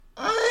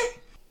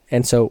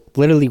And so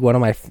literally one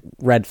of my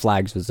red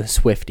flags was a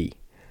Swiftie.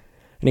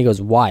 And he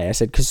goes, why? I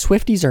said, because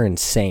Swifties are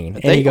insane.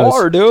 And They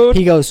are, dude.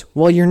 He goes,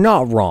 well, you're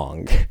not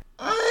wrong.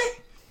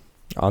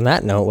 On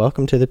that note,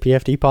 welcome to the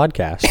PFD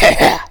podcast.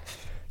 Yeah.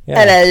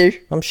 Hello.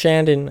 I'm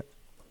Shandon,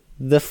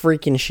 the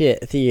freaking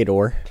shit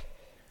Theodore.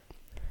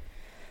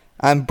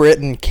 I'm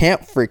Britain,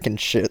 can't freaking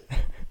shit.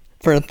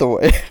 Print the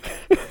way.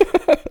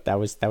 That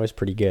was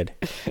pretty good.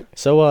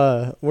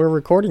 So we're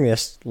recording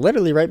this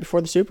literally right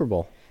before the Super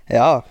Bowl.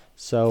 Yeah.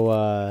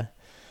 So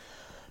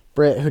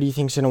Britt, who do you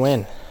think's gonna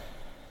win?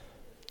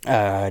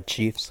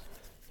 Chiefs.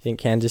 You think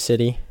Kansas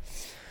City?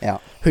 Yeah.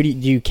 Who do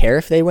you care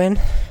if they win?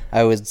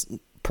 I would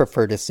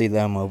prefer to see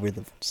them over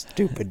the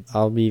stupid.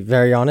 I'll be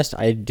very honest,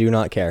 I do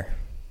not care.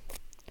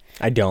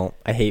 I don't.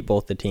 I hate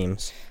both the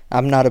teams.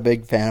 I'm not a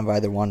big fan of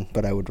either one,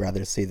 but I would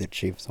rather see the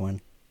Chiefs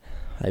win.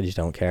 I just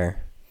don't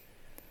care.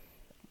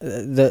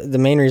 The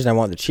main reason I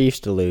want the Chiefs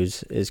to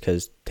lose is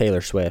because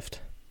Taylor Swift.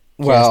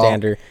 Can't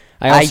stand her.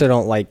 I also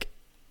don't like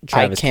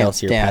Travis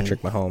Kelce or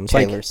Patrick Mahomes.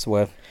 Taylor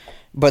Swift.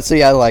 But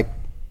see, I like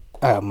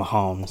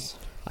Mahomes.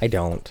 I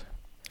don't.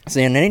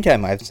 See, and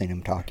anytime I've seen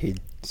him talk, he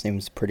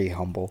seems pretty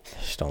humble.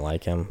 I just don't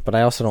like him. But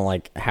I also don't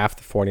like half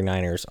the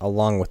 49ers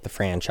along with the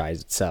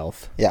franchise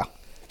itself. Yeah.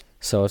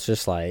 So it's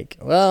just like,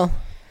 well,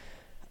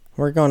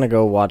 we're going to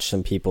go watch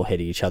some people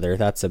hit each other.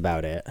 That's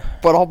about it.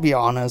 But I'll be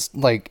honest,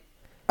 like,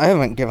 I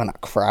haven't given a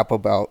crap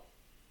about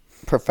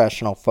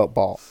professional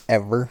football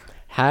ever.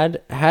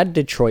 Had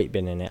Detroit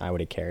been in it, I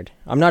would have cared.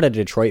 I'm not a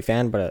Detroit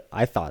fan, but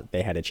I thought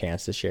they had a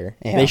chance this year.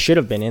 Yeah. They should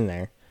have been in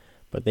there,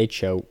 but they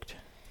choked.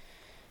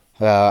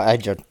 I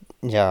don't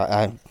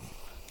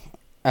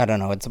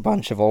know. It's a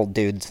bunch of old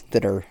dudes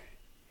that are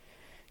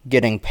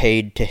getting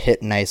paid to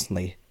hit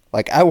nicely.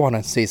 Like, I want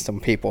to see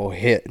some people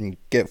hit and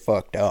get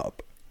fucked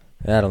up.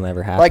 That'll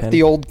never happen. Like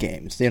the old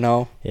games, you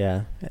know?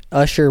 Yeah.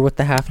 Usher with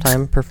the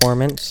halftime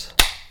performance.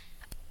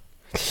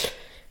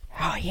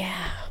 Oh,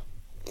 yeah.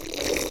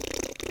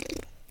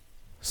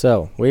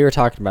 So, we were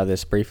talking about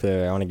this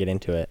briefly. I want to get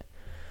into it.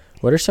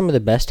 What are some of the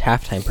best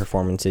halftime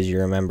performances you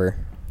remember?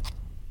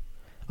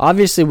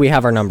 Obviously, we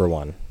have our number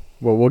one.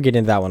 Well, we'll get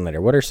into that one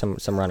later. What are some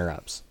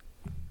runner-ups?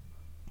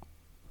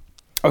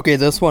 Okay,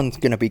 this one's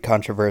going to be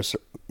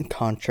controversial.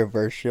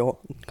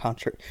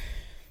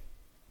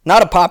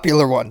 Not a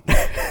popular one.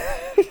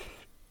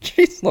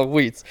 Jeez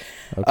Louise.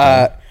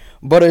 Okay.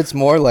 But it's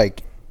more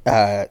like,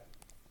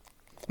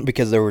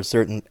 because there were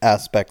certain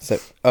aspects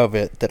of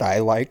it that I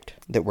liked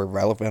that were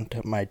relevant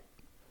to my,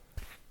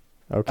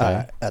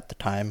 at the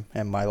time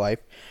in my life.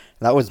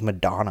 And that was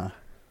Madonna.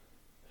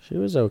 She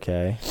was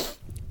okay.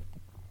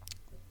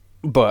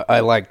 But I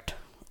liked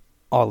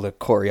all the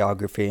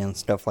choreography and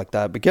stuff like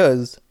that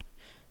because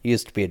I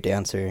used to be a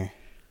dancer.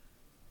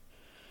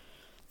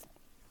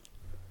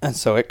 And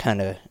so it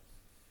kind of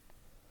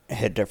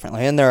hit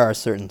differently. And there are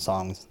certain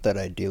songs that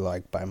I do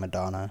like by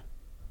Madonna.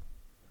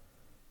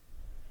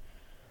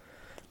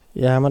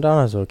 Yeah,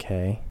 Madonna's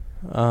okay.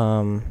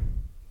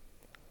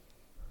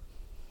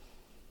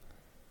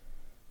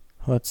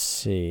 Let's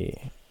see.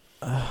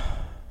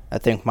 I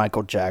think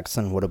Michael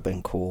Jackson would have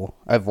been cool.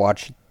 I've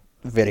watched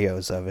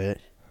videos of it.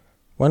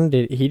 When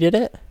did he did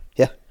it?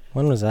 Yeah.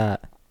 When was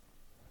that?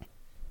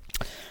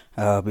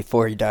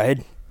 Before he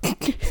died.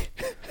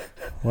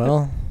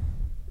 Well,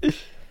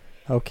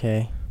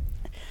 okay.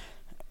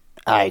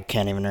 I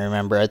can't even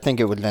remember. I think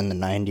it was in the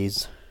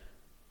 90s.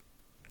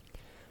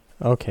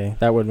 Okay,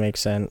 that would make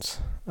sense.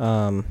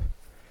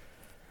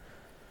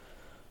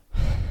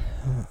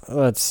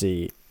 Let's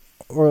see.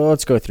 Well,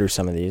 let's go through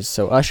some of these.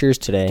 So Usher's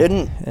today.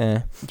 Didn't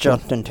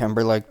Justin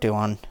Timberlake do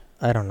one?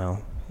 I don't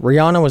know.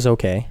 Rihanna was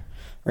okay.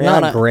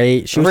 Not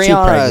great. She was too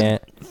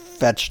pregnant.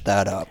 Fetched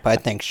that up. I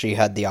think she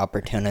had the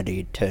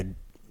opportunity to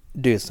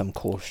do some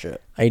cool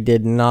shit. I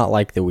did not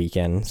like the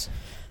weekends.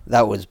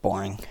 That was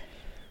boring.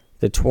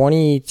 The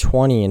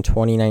 2020 and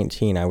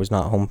 2019 I was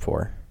not home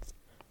for.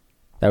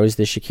 That was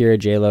the Shakira,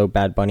 J-Lo,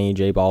 Bad Bunny,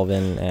 J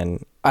Balvin,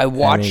 and I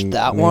watched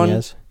that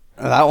one.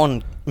 That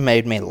one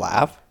made me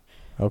laugh.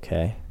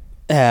 Okay.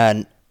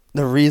 And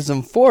the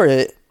reason for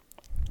it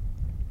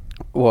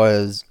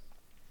was,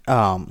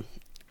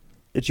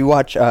 did you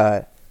watch,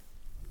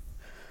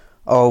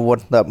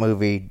 what's that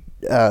movie?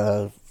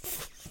 The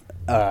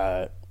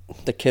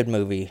kid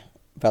movie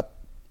about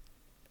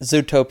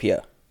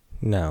Zootopia.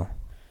 No.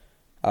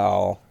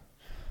 Oh.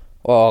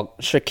 Well,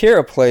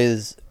 Shakira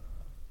plays,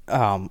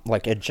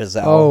 like a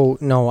Giselle. Oh,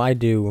 no, I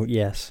do.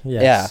 Yes.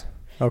 Yeah.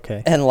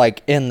 Okay. And,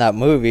 like, in that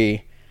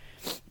movie,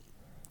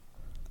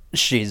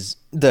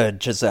 the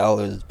Giselle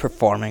is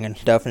performing and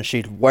stuff, and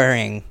she's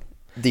wearing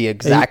the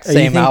exact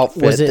same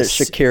outfit that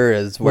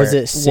Shakira's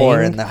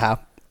wore in the half.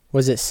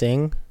 Was it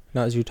Sing,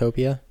 not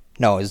Zootopia?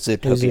 No, it was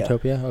Zootopia. It was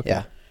Zootopia? Okay.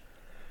 Yeah.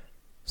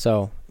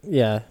 So,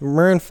 yeah,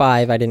 Maroon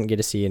 5 I didn't get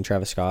to see in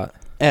Travis Scott.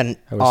 And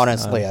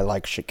honestly, I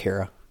like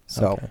Shakira.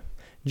 So okay.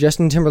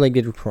 Justin Timberlake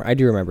did. I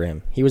do remember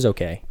him. He was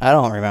okay. I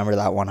don't remember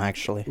that one,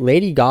 actually.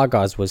 Lady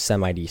Gaga's was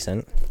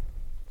semi-decent.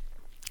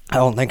 I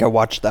don't think I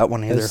watched that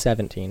one either. It was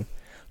 17.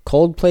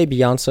 Coldplay,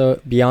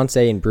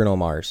 Beyonce, and Bruno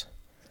Mars.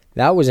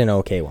 That was an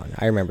okay one.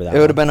 I remember that. It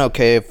would have been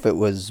okay if it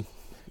was.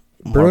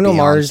 Bruno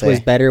Mars was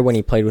better when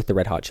he played with the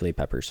Red Hot Chili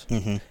Peppers.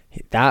 Mm-hmm.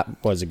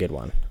 That was a good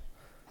one.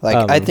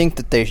 Like, I think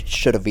that they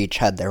should have each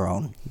had their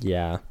own.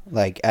 Yeah.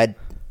 Like,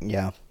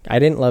 yeah. I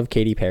didn't love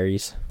Katy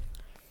Perry's.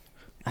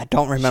 I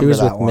don't remember that one.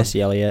 She was with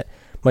Missy Elliott.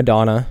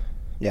 Madonna.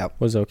 Yeah.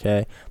 Was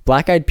okay.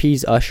 Black Eyed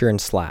Peas, Usher,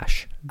 and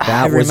Slash.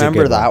 I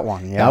remember that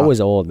one. Yeah. That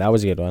was old. That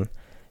was a good one.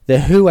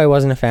 The Who I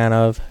wasn't a fan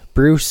of.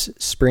 Bruce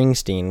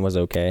Springsteen was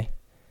okay.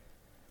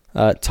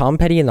 Tom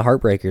Petty and the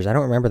Heartbreakers. I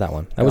don't remember that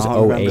one. That was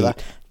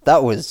 08.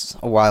 That was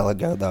a while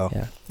ago, though.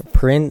 Yeah.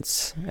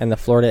 Prince and the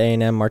Florida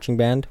A&M Marching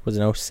Band was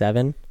in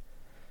 07.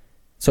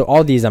 So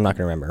all these I'm not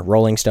going to remember.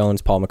 Rolling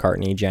Stones, Paul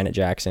McCartney, Janet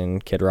Jackson,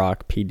 Kid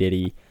Rock, P.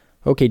 Diddy.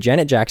 Okay,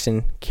 Janet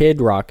Jackson,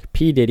 Kid Rock,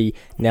 P. Diddy,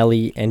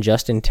 Nelly, and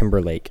Justin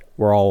Timberlake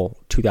were all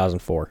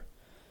 2004.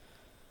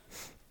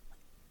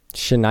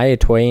 Shania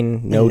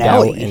Twain, No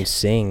Doubt, and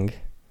Sing.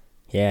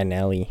 Yeah,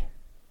 Nelly.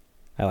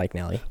 I like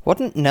Nelly.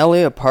 Wasn't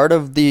Nelly a part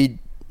of the...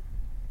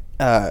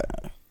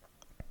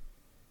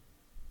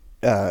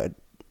 It's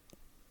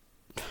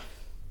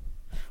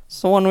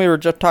the one we were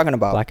just talking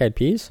about. Black Eyed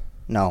Peas?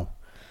 No.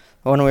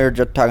 The one we were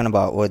just talking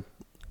about with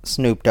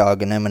Snoop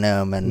Dogg and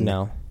Eminem and...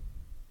 No.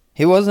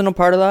 He wasn't a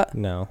part of that?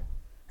 No.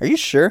 Are you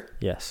sure?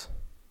 Yes.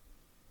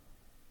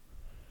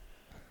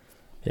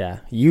 Yeah.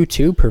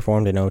 U2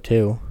 performed in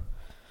 02.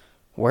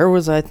 Where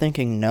was I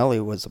thinking Nelly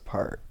was a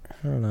part? I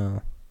don't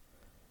know.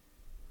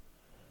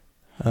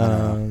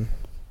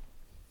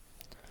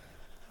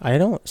 I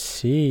don't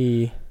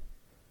see...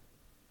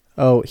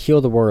 Oh,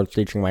 Heal the World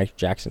featuring Mike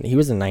Jackson. He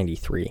was in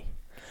 93.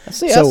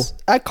 See, so,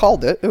 I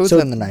called it. It was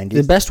in the 90s.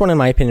 The best one, in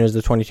my opinion, was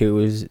the 22.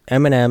 It was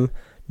Eminem,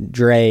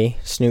 Dre,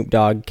 Snoop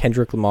Dogg,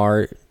 Kendrick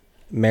Lamar,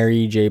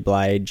 Mary J.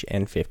 Blige,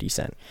 and 50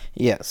 Cent.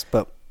 Yes,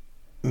 but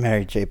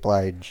Mary J.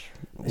 Blige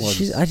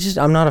was...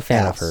 I'm not a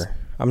fan of her.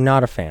 I'm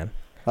not a fan.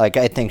 Like,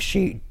 I think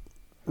she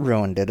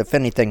ruined it. If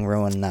anything,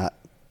 ruined that.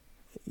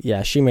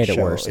 Yeah, she made it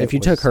worse. If you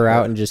took her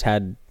out and just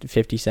had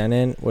 50 Cent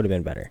in, it would have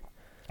been better.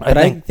 But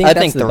I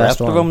think the rest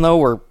of them, though,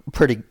 were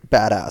pretty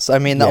badass. I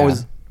mean, that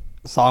was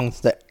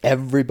songs that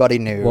everybody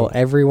knew. Well,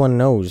 everyone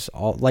knows.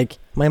 Like,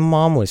 my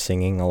mom was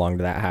singing along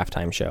to that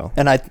halftime show.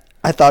 And I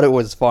thought it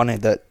was funny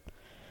that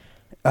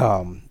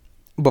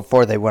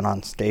before they went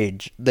on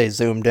stage, they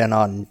zoomed in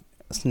on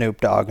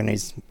Snoop Dogg and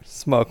he's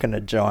smoking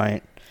a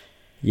joint.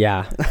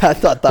 Yeah. I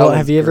thought that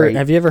was great.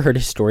 Have you ever heard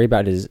his story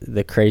about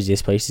the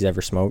craziest place he's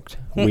ever smoked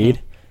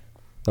weed?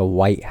 The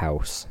White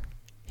House.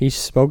 He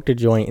smoked a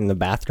joint in the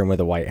bathroom of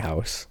the White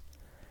House.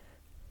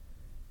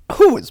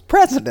 Who was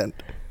president?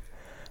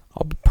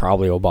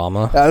 Probably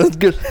Obama. I was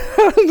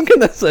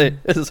gonna say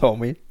his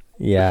homie.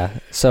 Yeah,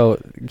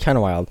 so kind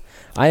of wild.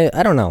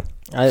 I don't know.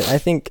 I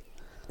think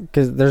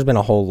because there's been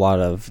a whole lot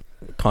of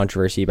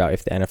controversy about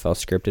if the NFL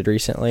scripted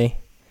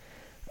recently,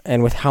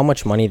 and with how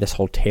much money this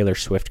whole Taylor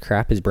Swift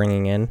crap is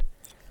bringing in,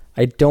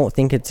 I don't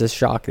think it's a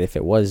shock if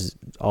it was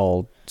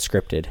all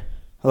scripted.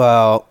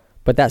 Well,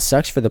 but that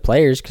sucks for the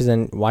players because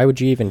then why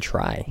would you even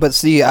try? But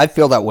see, I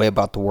feel that way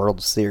about the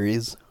World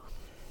Series.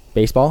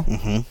 Baseball?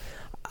 Mm-hmm.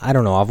 I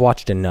don't know. I've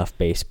watched enough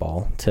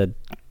baseball to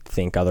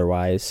think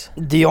otherwise.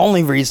 The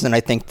only reason I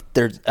think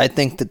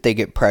that they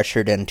get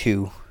pressured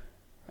into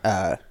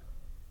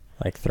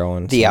like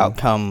throwing the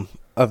outcome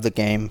of the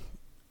game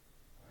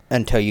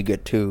until you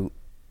get to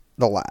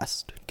the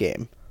last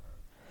game.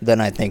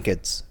 Then I think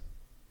it's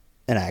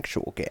an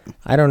actual game.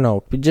 I don't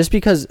know. Just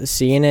because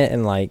seeing it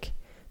and like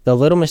the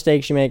little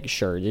mistakes you make,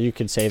 sure, you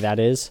could say that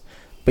is,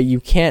 but you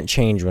can't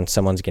change when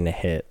someone's going to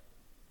hit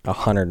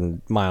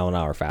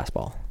 100-mile-an-hour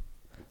fastball.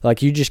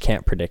 Like, you just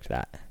can't predict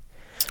that.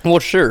 Well,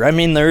 sure. I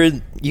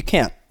mean, you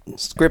can't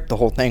script the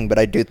whole thing, but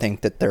I do think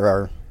that there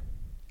are...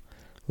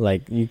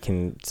 Like, you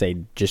can say,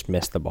 just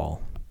miss the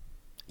ball.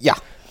 Yeah.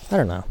 I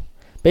don't know.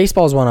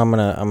 Baseball's one I'm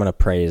gonna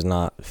pray is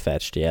not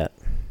fetched yet.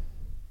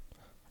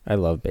 I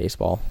love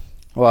baseball.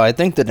 Well, I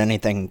think that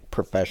anything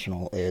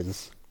professional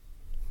is,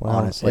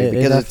 honestly,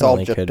 because it's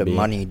all just a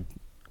money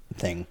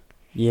thing.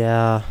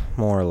 Yeah,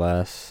 more or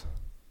less.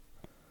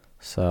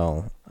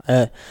 So,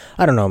 I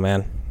don't know,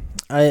 man.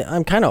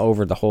 I'm kind of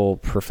over the whole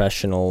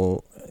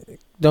professional.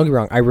 Don't get me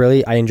wrong.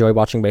 I enjoy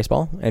watching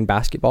baseball and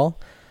basketball.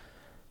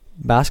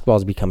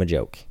 Basketball's become a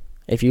joke.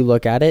 If you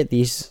look at it,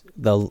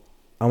 I'm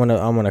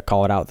gonna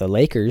call it out. The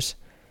Lakers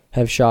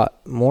have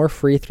shot more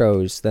free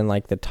throws than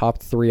like the top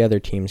 3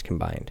 other teams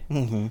combined.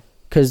 Mm-hmm.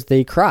 Because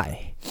they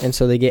cry, and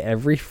so they get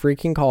every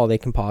freaking call they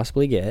can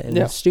possibly get, and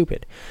it's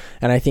stupid.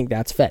 And I think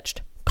that's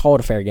fetched. Call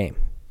it a fair game.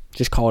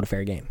 Just call it a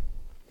fair game.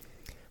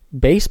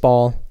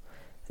 Baseball's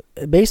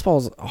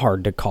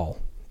hard to call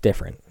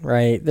different,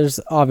 right? There's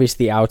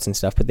obviously outs and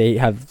stuff, but they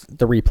have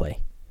the replay.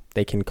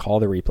 They can call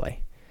the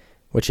replay,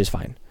 which is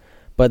fine.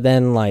 But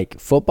then, like,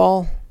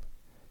 football,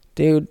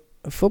 dude,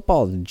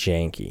 football is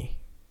janky.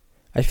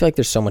 I feel like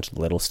there's so much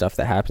little stuff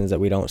that happens that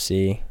we don't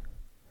see.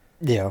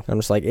 Yeah. I'm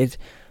just like,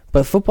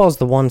 but football's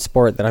the one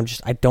sport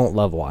that I don't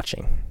love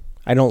watching.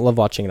 I don't love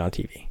watching it on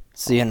TV.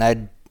 See,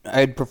 and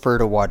I'd prefer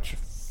to watch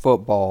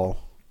football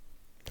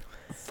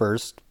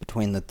first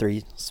between the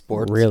 3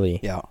 sports.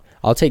 Really? Yeah.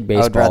 I'll take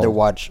baseball. I would rather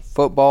watch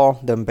football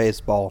than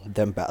baseball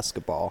than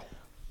basketball.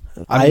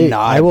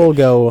 I will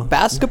go.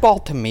 Basketball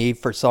to me,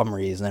 for some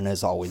reason,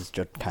 has always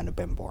just kind of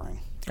been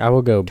boring. I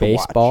will go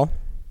baseball.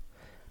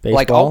 Baseball.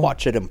 Like, I'll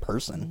watch it in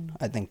person.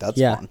 I think that's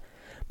fun.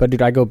 But,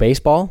 dude, I go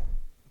baseball,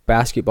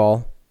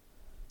 basketball.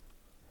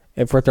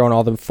 If we're throwing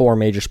all the 4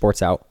 major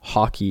sports out,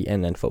 hockey,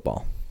 and then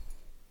football.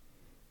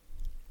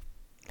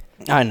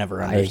 I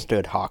never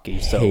understood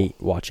hockey. So I hate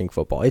watching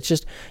football. I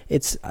don't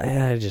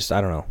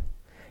know.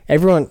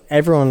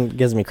 Everyone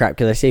gives me crap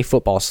because I say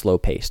football's slow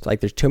paced.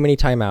 Like, there's too many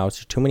timeouts,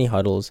 there's too many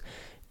huddles.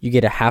 You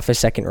get a half a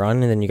second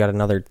run, and then you got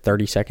another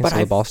 30 seconds to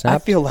the ball snap. I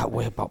feel that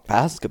way about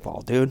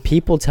basketball, dude.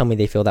 People tell me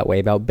they feel that way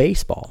about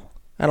baseball.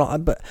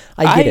 But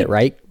I get it,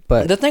 right?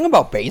 But the thing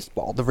about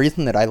baseball, the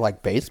reason that I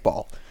like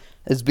baseball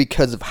is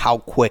because of how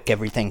quick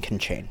everything can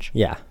change.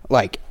 Yeah.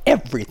 Like,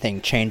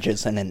 everything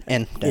changes in an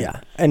instant.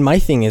 Yeah. And my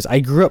thing is, I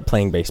grew up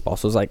playing baseball,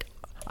 so it's like,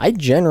 I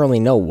generally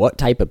know what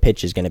type of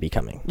pitch is going to be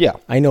coming. Yeah.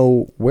 I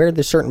know where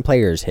the certain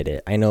players hit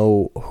it. I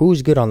know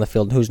who's good on the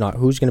field, who's not,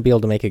 who's going to be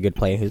able to make a good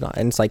play, and who's not.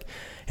 And it's like,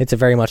 it's a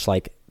very much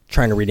like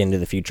trying to read into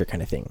the future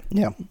kind of thing.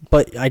 Yeah.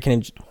 But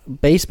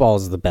baseball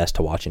is the best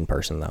to watch in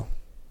person, though,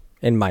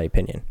 in my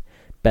opinion.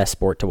 Best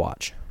sport to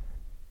watch.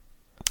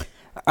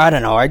 I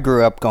don't know. I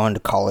grew up going to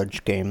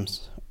college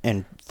games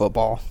in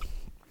football.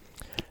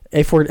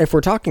 If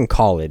we're talking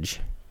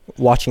college,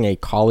 watching a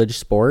college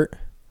sport,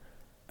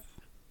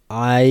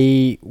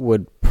 I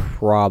would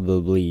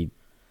probably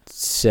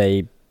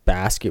say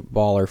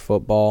basketball or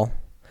football.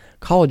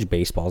 College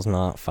baseball's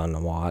not fun to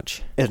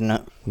watch. Isn't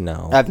it?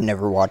 No. I've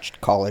never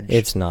watched college.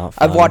 It's not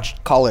fun. I've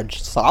watched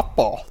college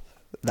softball.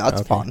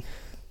 That's fun.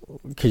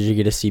 Because you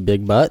get to see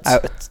big butts?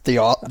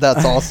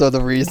 That's also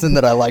the reason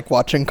that I like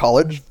watching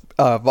college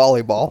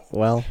volleyball.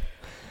 Well,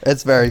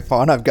 it's very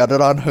fun. I've got it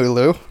on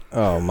Hulu.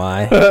 Oh,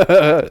 my.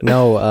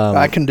 No.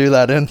 I can do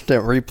that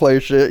instant replay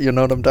shit. You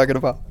know what I'm talking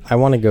about? I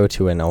want to go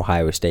to an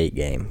Ohio State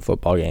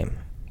football game.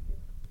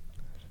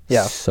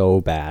 Yeah.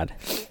 So bad.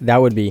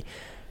 That would be...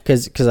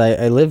 Because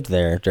I lived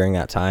there during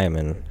that time,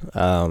 and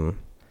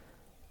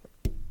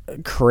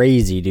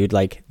crazy, dude.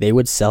 Like, they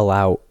would sell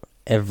out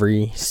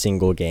every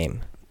single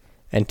game,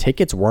 and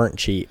tickets weren't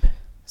cheap.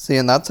 See,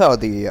 and that's how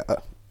the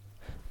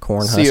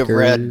Cornhuskers, Sea of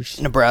Red,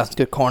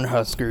 Nebraska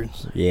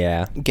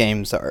Cornhuskers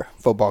games are,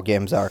 football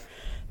games are.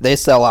 They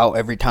sell out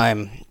every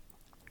time,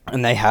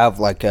 and they have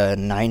like a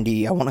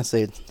 90, I want to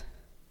say,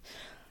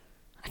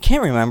 I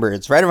can't remember,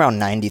 it's right around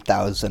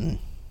 90,000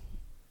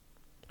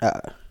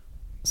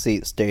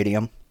 seat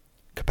stadium.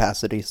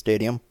 Capacity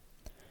stadium.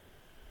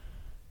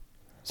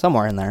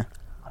 Somewhere in there.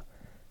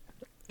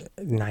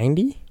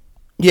 90?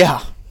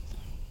 Yeah.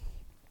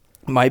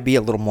 Might be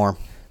a little more.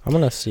 I'm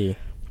going to see.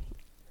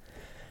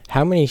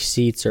 How many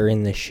seats are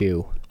in the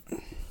shoe?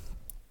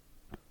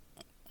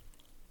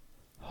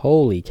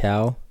 Holy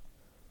cow.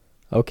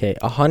 Okay,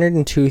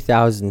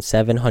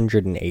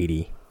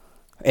 102,780.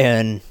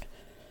 And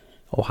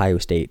Ohio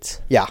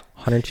State's. Yeah.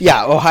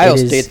 Yeah, Ohio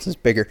State's is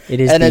bigger. It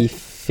is the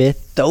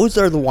fifth. Those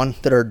are the ones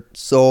that are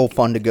so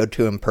fun to go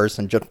to in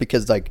person just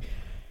because, like,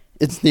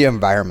 it's the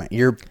environment.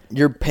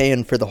 You're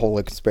paying for the whole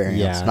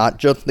experience, not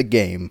just the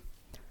game.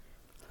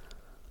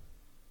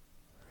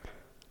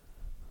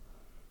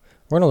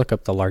 We're going to look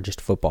up the largest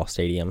football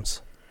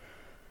stadiums.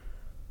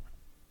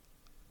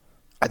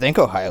 I think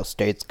Ohio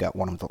State's got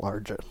one of the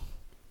largest.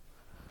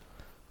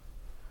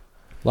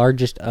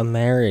 Largest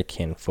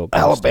American football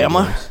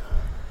Alabama? stadiums.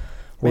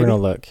 We're going to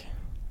look.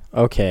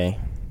 Okay.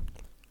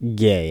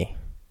 Gay.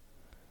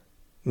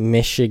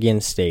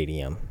 Michigan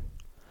Stadium.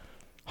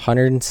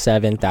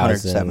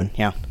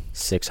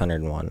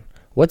 107,601.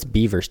 What's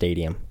Beaver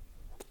Stadium?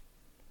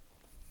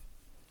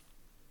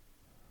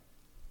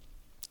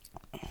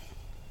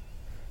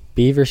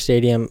 Beaver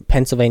Stadium,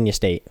 Pennsylvania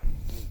State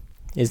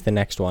is the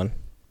next one.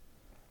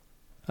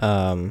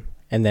 And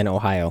then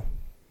Ohio.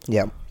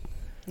 Yep.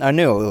 I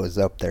knew it was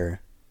up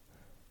there.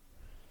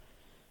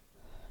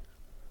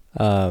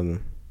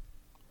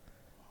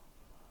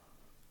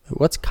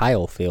 What's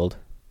Kyle Field?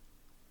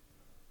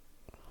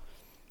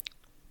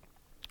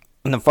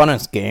 And the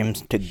funnest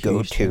games to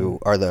go to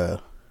are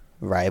the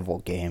rival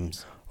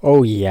games.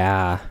 Oh,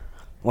 yeah.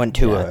 Went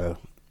to a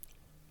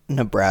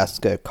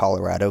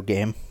Nebraska-Colorado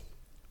game.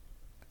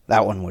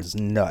 That one was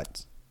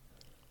nuts.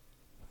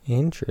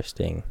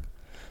 Interesting.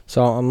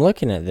 So I'm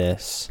looking at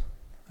this.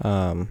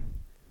 I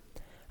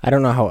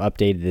don't know how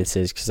updated this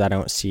is because I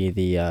don't see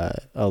the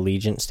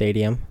Allegiant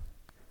Stadium.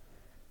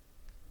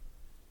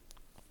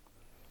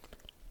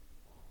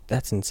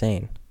 That's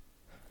insane.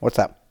 What's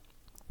that?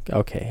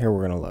 Okay, here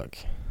we're going to look.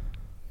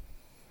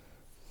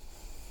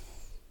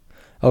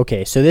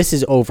 Okay, so this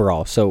is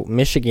overall. So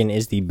Michigan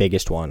is the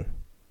biggest one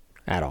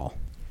at all.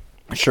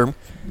 Sure.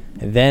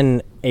 And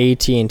then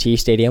AT&T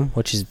Stadium,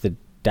 which is the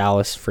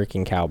Dallas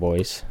freaking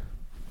Cowboys.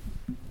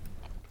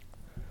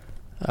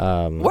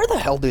 Where the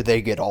hell do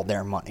they get all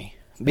their money?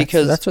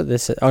 Because that's what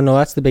this is. Oh, no,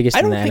 that's the biggest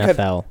in the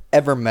NFL. I've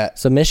ever met.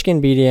 So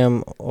Michigan beat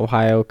him,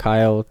 Ohio,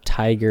 Kyle,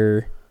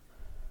 Tiger,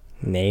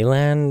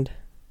 Neyland.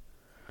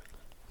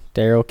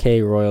 Darrell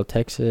K, Royal,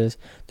 Texas.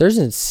 There's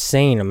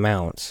insane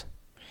amounts.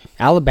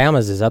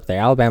 Alabama's is up there.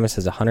 Alabama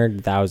says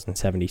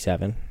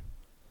 100,077.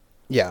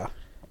 Yeah,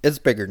 it's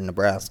bigger than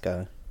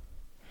Nebraska.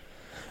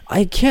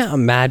 I can't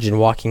imagine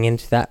walking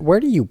into that. Where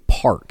do you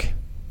park?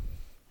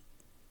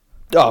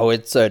 Oh,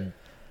 it's a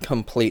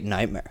complete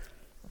nightmare.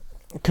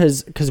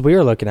 Because we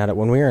were looking at it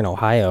when we were in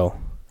Ohio.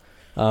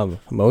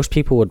 Most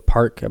people would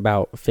park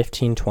about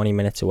 15, 20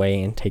 minutes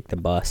away and take the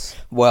bus.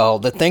 Well,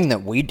 the thing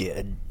that we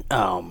did,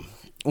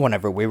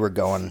 whenever we were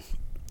going,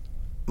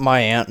 my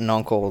aunt and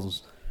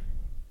uncles,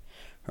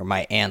 or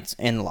my aunt's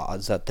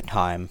in-laws at the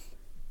time,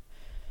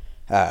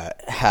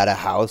 had a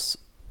house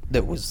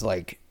that was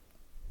like,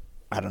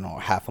 I don't know,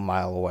 half a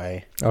mile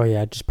away. Oh,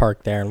 yeah, just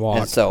park there and walk.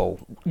 And so,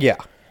 yeah,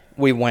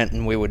 we went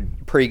and we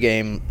would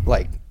pregame,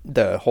 like,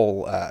 the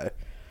whole...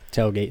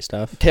 tailgate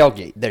stuff.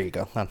 Tailgate, there you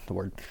go, that's the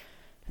word.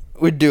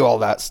 We'd do all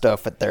that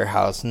stuff at their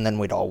house, and then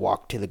we'd all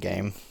walk to the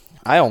game.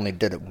 I only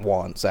did it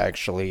once,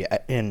 actually,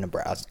 in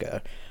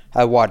Nebraska.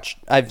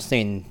 I've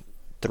seen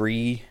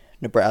 3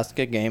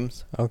 Nebraska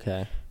games.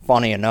 Okay.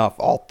 Funny enough,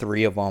 all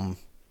 3 of them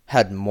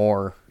had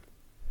more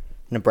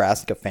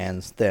Nebraska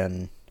fans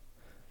than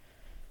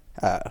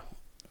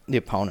the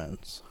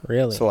opponents.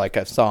 Really? So, like,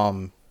 I saw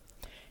them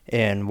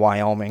in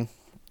Wyoming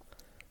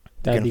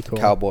That'd be against cool.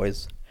 the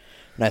Cowboys,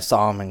 and I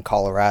saw them in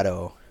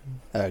Colorado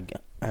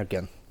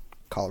again.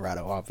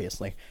 Colorado,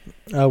 obviously.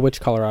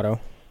 Which Colorado?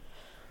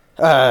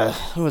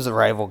 It was a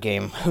rival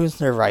game. Who's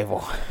their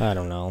rival? I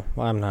don't know.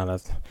 I'm not a...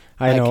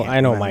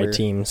 I know my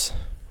team's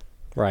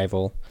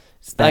rival.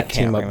 It's that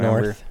team up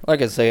north.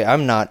 Like I say,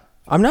 I'm not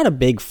a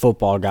big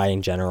football guy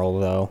in general,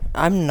 though.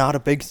 I'm not a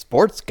big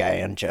sports guy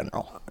in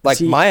general.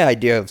 Like, my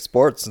idea of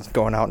sports is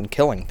going out and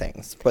killing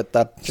things, but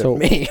that's just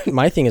me.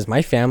 My thing is,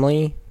 my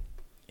family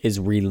is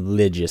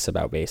religious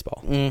about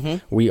baseball.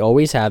 Mm-hmm. We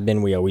always have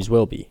been. We always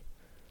will be.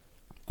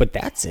 But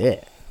that's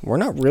it. We're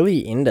not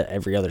really into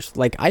every other...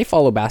 Like, I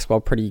follow basketball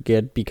pretty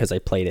good because I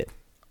played it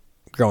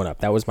growing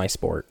up. That was my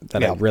sport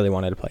that I really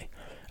wanted to play.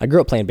 I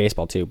grew up playing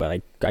baseball, too,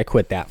 but I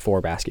quit that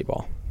for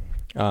basketball,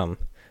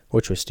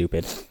 which was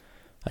stupid.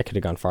 I could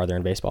have gone farther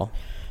in baseball.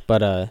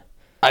 But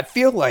I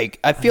feel like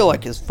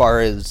as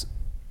far as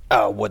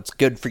what's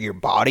good for your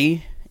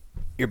body,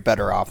 you're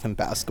better off in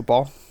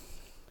basketball.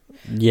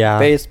 Yeah.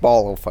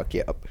 Baseball will fuck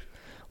you up.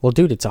 Well,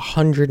 dude, it's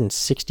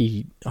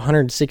 160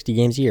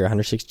 games a year,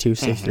 162,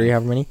 63,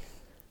 however many.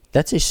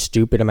 That's a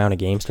stupid amount of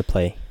games to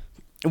play.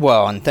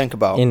 Well, and think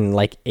about... in,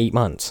 like, 8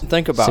 months.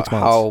 Think about 6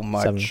 months, how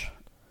much,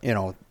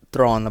 7.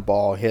 Throwing the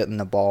ball, hitting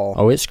the ball.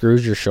 Oh, it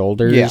screws your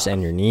shoulders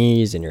and your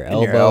knees and your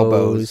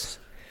elbows.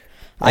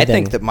 I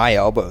think that my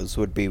elbows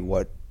would be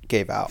what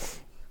gave out.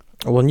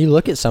 When you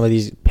look at some of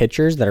these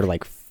pitchers that are,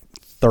 like,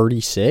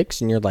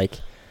 36, and you're like,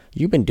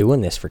 you've been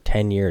doing this for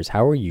 10 years.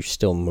 How are you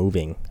still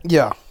moving?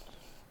 Yeah.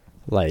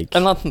 Like...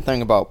 And that's the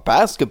thing about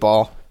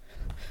basketball.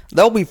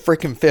 They'll be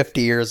freaking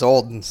 50 years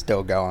old and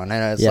still going.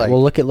 And it's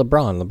well, look at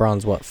LeBron.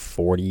 LeBron's, what,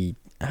 40?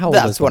 How old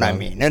That's is what LeBron? I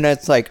mean. And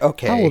it's like,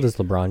 okay. How old is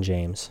LeBron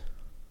James?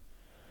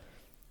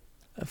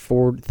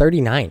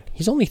 39.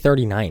 He's only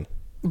 39.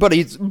 But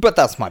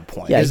that's my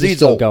point. Yeah, he's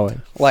still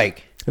going.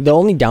 Like... The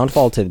only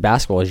downfall to the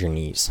basketball is your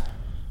knees.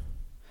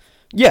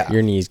 Yeah.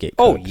 Your knees get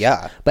cooked. cooked. Oh,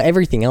 yeah. But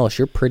everything else,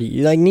 you're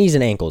pretty... Like, knees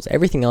and ankles.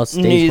 Everything else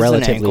stays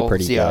relatively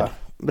pretty good.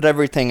 But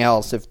everything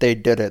else, if they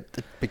did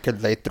it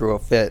because they threw a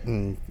fit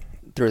and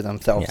threw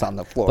themselves on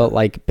the floor. But,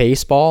 like,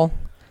 baseball,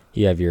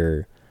 you have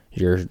your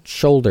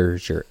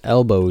shoulders, your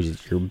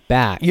elbows, your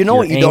back. You know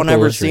what you don't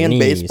ever see in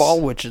knees.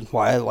 baseball, which is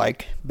why I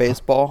like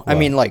baseball? What? I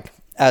mean, like,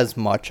 as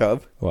much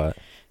of. What?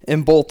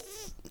 In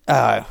both,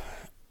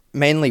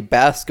 mainly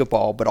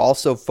basketball, but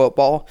also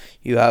football,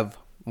 you have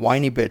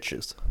whiny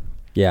bitches.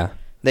 Yeah.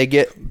 They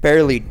get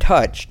barely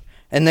touched,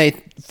 and they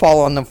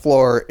fall on the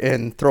floor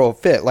and throw a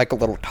fit like a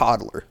little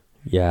toddler.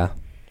 Yeah.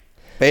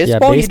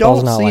 Baseball, you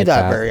don't see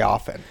that very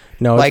often.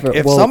 No, like,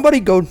 if somebody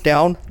goes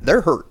down,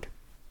 they're hurt.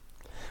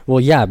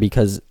 Well, yeah,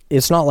 because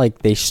it's not like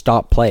they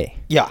stop play.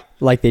 Yeah.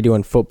 Like they do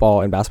in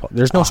football and basketball.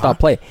 There's no stop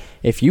play.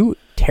 If you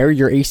tear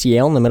your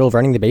ACL in the middle of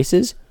running the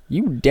bases,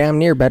 you damn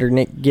near better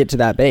get to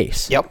that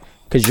base. Yep.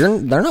 Because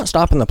they're not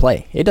stopping the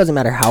play. It doesn't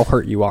matter how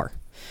hurt you are.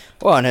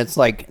 Well, and it's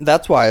like,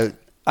 that's why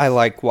I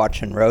like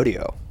watching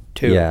rodeo,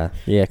 too. Yeah,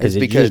 because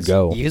you just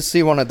go. You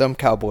see one of them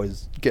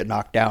cowboys get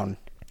knocked down.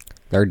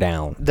 They're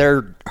down.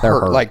 They're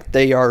hurt. Like,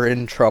 they are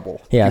in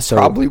trouble. Yeah, you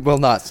probably will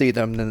not see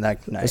them the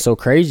next night. So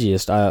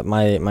craziest,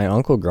 my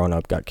uncle growing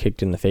up got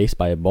kicked in the face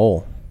by a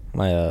bull.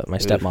 My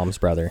stepmom's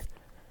brother.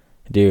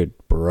 Dude,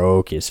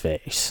 broke his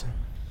face.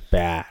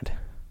 Bad.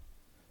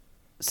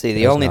 See,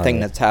 the only thing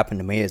that's happened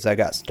to me is I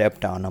got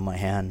stepped on my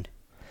hand.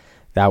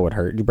 That would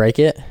hurt. Did you break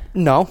it?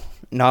 No,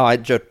 I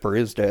just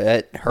bruised it.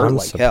 It hurt I'm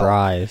like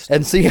surprised. hell.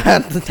 And see,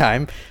 at the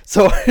time,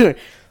 so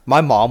my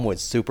mom was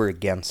super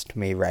against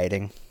me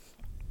riding.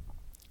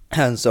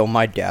 And so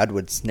my dad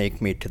would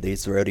snake me to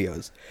these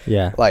rodeos.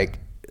 Yeah. Like,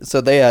 so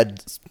they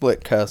had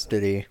split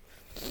custody.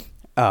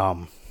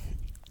 So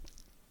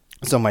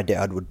my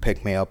dad would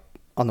pick me up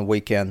on the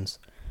weekends.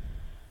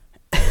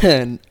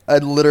 And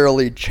I'd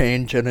literally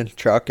change in a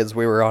truck as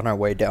we were on our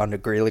way down to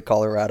Greeley,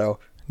 Colorado.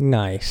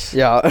 Nice.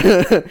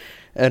 Yeah.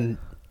 And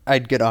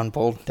I'd get on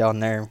pole down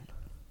there.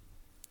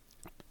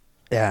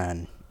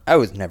 And I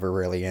was never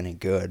really any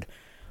good.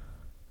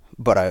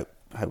 But I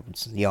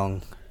was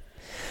young.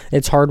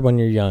 It's hard when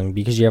you're young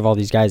because you have all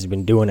these guys who've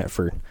been doing it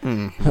for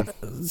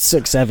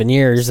 6-7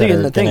 years that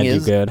are going to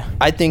be good.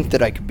 I think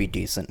that I could be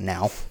decent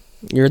now.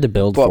 You're the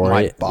build but for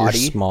my it. Body,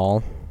 you're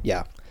small.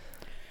 Yeah.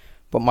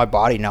 But my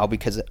body now,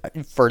 because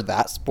for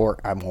that sport,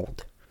 I'm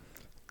old.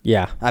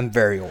 Yeah. I'm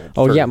very old.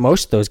 Oh, yeah.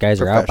 Most of those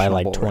guys are out by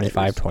like 25,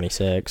 riders.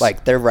 26.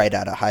 Like, they're right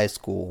out of high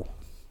school.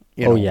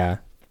 Oh, yeah.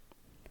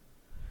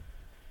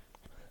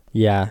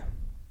 Yeah.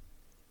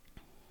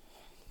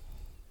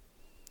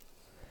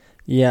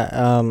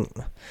 Yeah,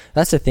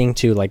 that's the thing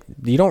too. Like,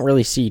 you don't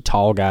really see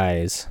tall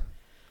guys,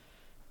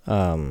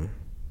 like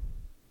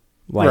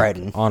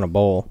riding on a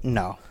bull.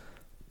 No.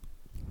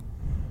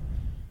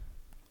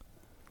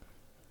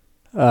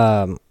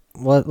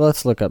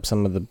 Let's look up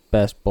some of the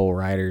best bull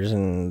riders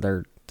and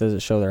does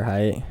it show their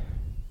height?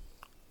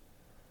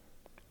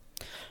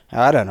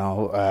 I don't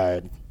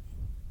know.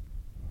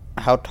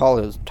 How tall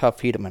is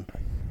Tough Hedeman?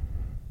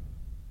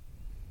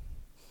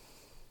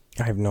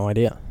 I have no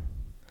idea.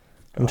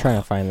 I'm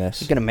trying to find this.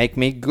 You're going to make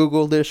me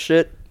Google this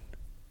shit?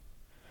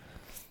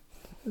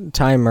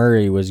 Ty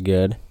Murray was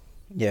good.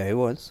 Yeah, he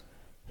was.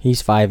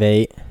 He's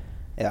 5'8".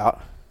 Yeah.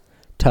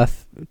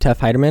 Tough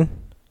Heidemann?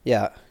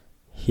 Yeah.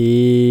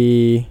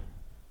 He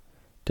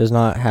does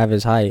not have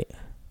his height.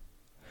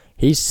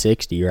 He's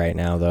 60 right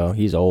now, though.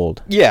 He's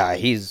old. Yeah,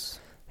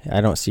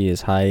 I don't see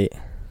his height.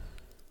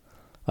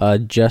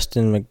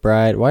 Justin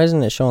McBride. Why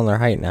isn't it showing their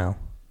height now?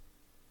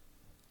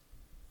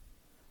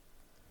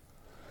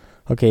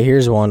 Okay,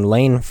 here's one.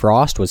 Lane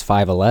Frost was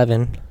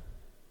 5'11".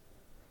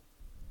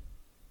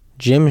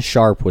 Jim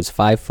Sharp was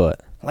 5 foot.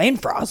 Lane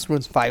Frost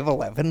was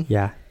 5'11"?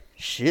 Yeah.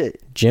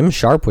 Shit. Jim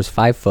Sharp was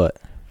 5 foot.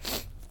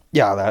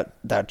 Yeah,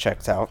 that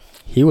checks out.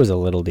 He was a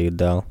little dude,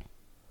 though.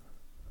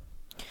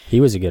 He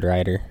was a good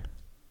rider.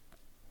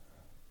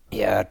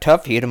 Yeah,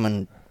 Tough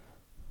Hedeman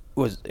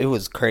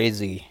was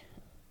crazy.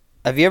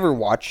 Have you ever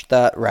watched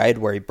that ride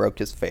where he broke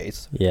his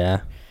face?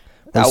 Yeah.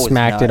 That and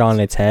smacked nuts. It on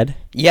its head?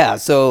 Yeah,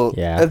 so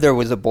yeah. There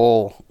was a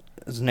bull.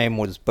 His name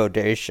was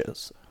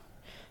Bodacious.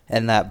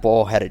 And that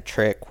bull had a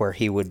trick where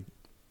he would,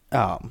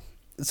 so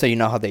you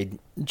know how they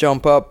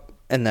jump up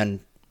and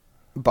then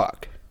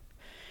buck.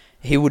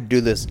 He would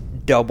do this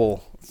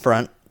double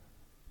front,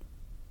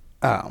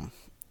 come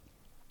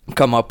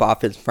up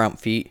off his front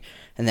feet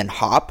and then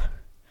hop,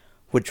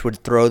 which would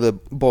throw the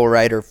bull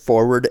rider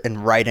forward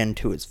and right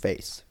into his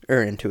face,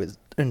 or into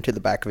the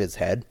back of his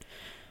head.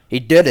 He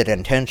did it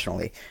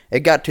intentionally. It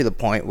got to the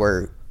point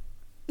where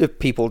if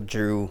people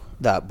drew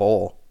that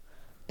bull,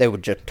 they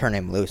would just turn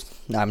him loose.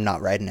 I'm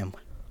not riding him.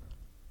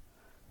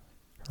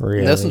 Really?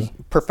 And this is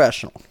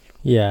professional.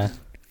 Yeah.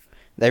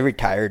 They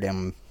retired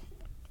him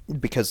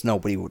because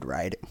nobody would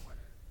ride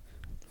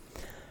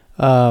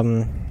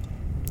him.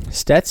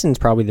 Stetson's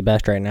probably the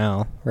best right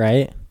now,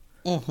 right?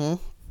 Mm-hmm.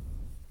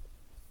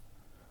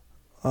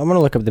 I'm going to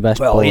look up the best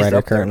bull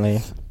rider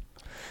currently.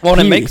 Well,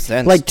 it makes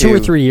sense. Like 2 or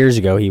 3 years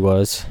ago, he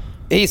was.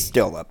 He's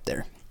still up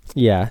there.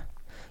 Yeah.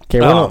 Okay,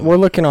 we're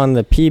looking on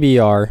the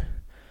PBR.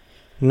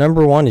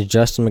 Number 1 is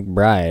Justin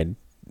McBride.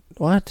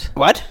 What?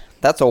 What?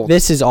 That's old.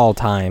 This is all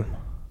time.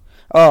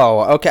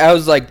 Oh, okay. I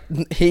was like,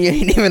 he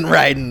ain't even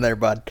riding there,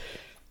 bud.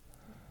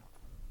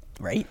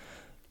 Right?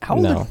 How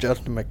old is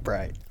Justin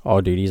McBride?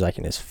 Oh, dude, he's like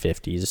in his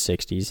 50s,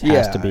 60s.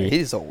 Has to be.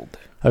 He's old.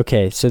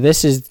 Okay, so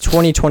this is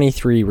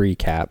 2023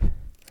 recap.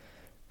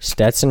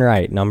 Stetson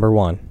Wright, number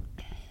 1.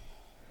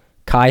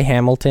 Kai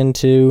Hamilton,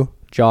 2.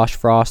 Josh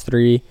Frost,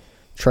 3.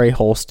 Trey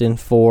Holston,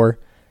 4.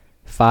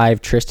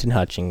 5. Tristan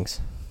Hutchings.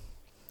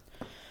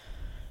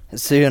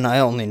 See, and I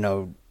only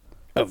know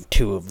of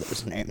 2 of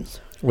those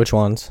names. Which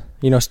ones?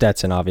 You know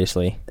Stetson,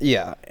 obviously.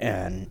 Yeah,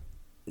 and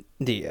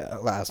the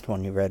last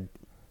one you read.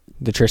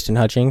 The Tristan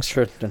Hutchings?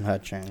 Tristan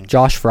Hutchings.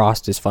 Josh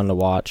Frost is fun to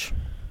watch.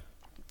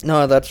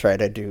 No, that's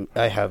right.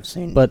 I have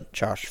seen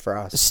Josh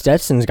Frost.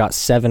 Stetson's got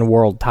 7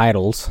 world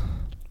titles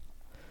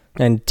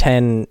and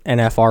 10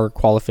 NFR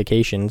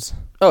qualifications.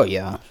 Oh,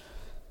 yeah.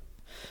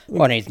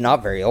 Well, and he's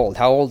not very old.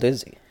 How old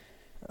is he?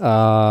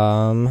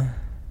 Oh,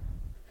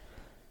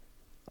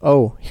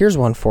 here's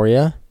one for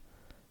you.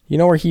 You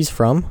know where he's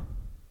from?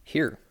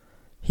 Here.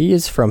 He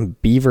is from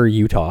Beaver,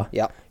 Utah.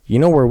 Yeah. You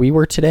know where we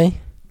were today?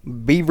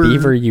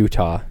 Beaver,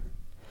 Utah.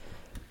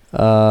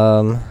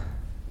 I'm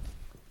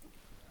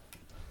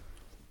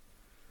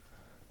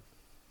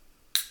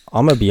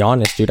gonna be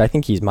honest, dude. I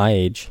think he's my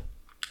age.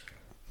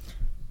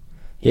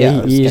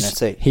 Yeah, I was gonna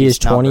say he is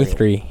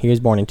 23. He was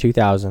born in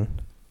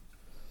 2000.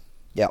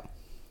 Yeah.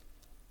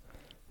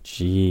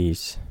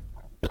 Jeez.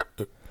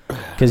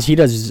 Because he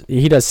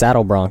does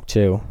saddle bronc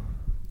too.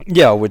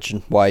 Yeah, which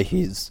is why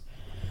he's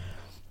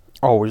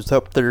always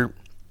up there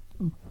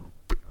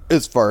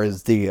as far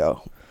as the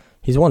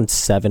he's won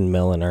 $7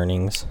 million in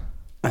earnings.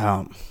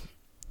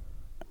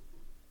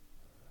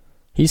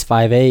 He's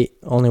 5'8",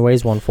 only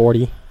weighs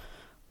 140.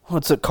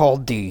 What's it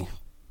called? The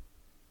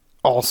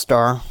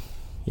All-Star.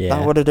 Yeah. Is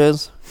that what it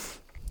is?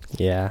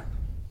 Yeah.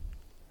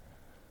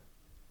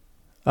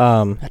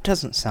 That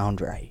doesn't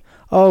sound right.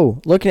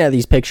 Oh, looking at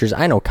these pictures,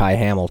 I know Kai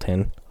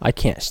Hamilton. I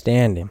can't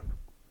stand him.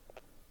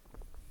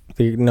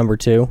 The number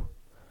 2.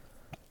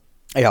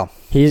 Yeah.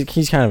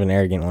 He's kind of an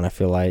arrogant one, I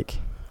feel like.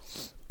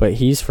 But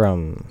he's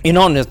from... You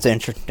know, and it's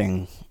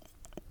interesting.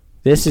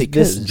 This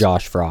is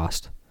Josh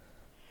Frost.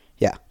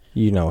 Yeah.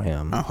 You know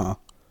him. Uh-huh.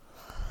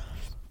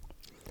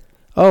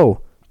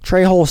 Oh,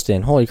 Trey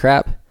Holston. Holy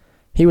crap.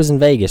 He was in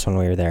Vegas when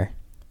we were there.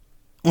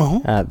 Uh-huh.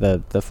 At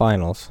the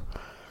finals.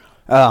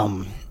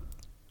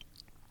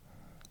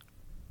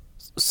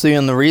 See,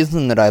 and the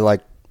reason that I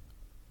like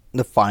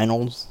the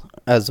finals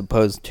as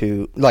opposed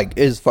to, like,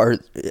 as far as,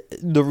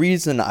 the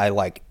reason I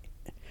like,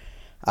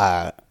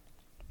 the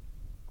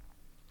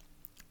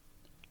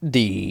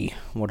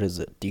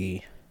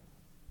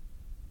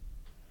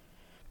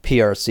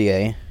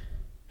PRCA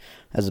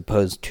as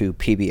opposed to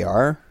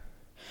PBR.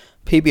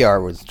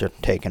 PBR was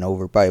just taken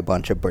over by a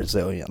bunch of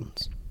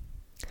Brazilians.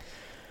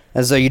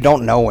 And so you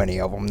don't know any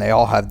of them. They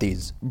all have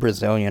these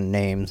Brazilian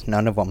names.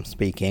 None of them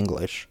speak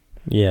English.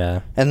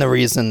 Yeah. And the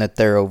reason that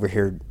they're over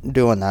here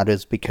doing that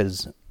is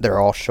because they're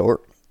all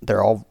short.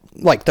 They're all,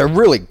 like, they're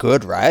really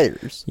good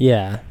riders.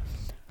 Yeah.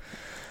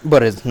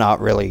 But it's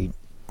not really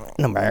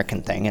an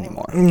American thing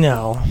anymore.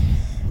 No.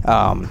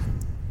 The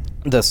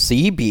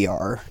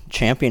CBR,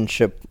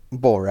 Championship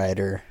Bull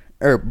Riding,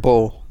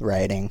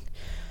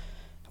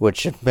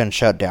 which has been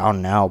shut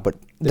down now, but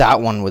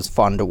that one was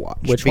fun to watch.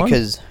 Which one?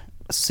 Because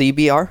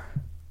CBR,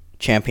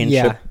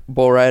 Championship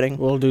Bull Riding.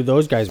 Well, dude,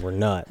 those guys were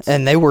nuts.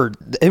 And they were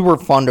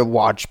fun to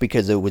watch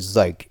because it was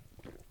like,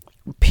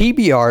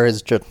 PBR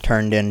has just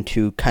turned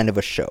into kind of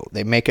a show.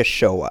 They make a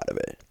show out of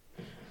it.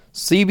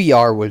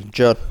 CBR was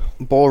just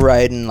bull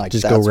riding, like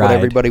just that's what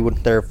everybody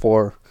was there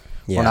for.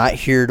 Yeah. We're not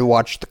here to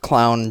watch the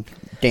clown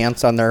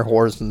dance on their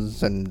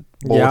horses and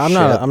bullshit.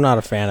 Yeah, I'm not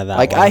a fan of that.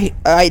 Like I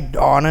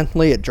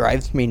honestly, it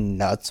drives me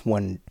nuts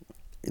when,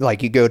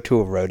 like, you go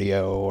to a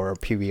rodeo or a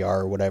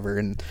PBR or whatever,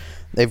 and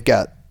they've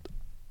got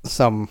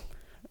some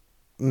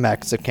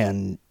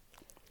Mexican,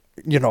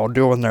 you know,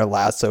 doing their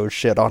lasso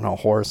shit on a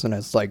horse, and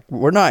it's like,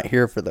 we're not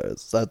here for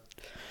this. That's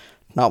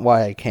not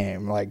why I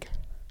came. Like,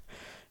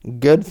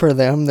 good for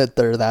them that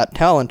they're that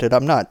talented.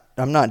 I'm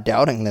not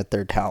doubting that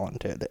they're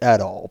talented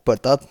at all,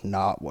 but that's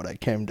not what I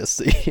came to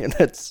see, and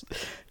it's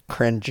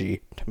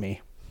cringy to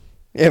me.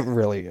 It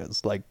really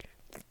is. Like,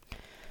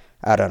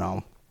 I don't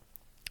know.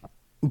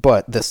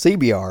 But the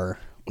CBR,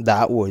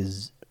 that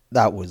was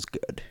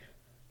good.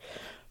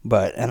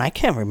 But, and I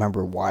can't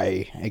remember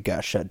why it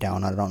got shut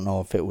down. I don't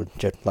know if it was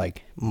just,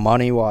 like,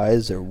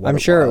 money-wise or what. I'm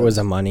sure it was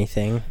a money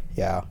thing.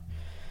 Yeah.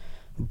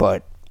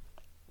 But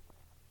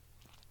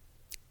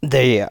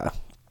they,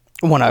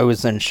 when I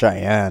was in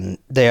Cheyenne,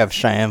 they have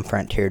Cheyenne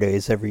Frontier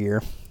Days every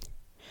year.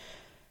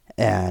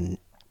 And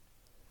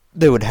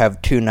they would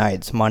have 2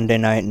 nights, Monday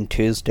night and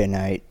Tuesday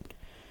night,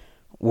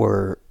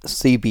 were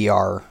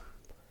CBR.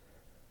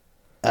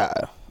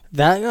 That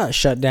got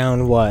shut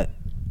down, what?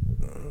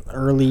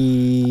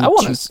 Early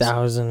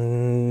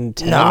 2010s,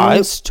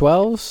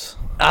 12s?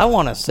 I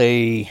want to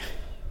say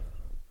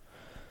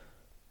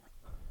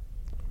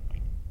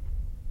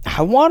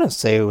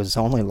it was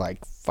only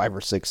like 5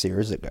 or 6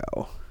 years ago.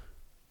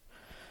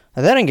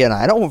 And then again,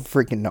 I don't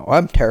freaking know.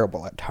 I'm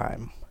terrible at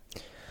time.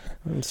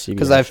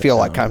 Because I feel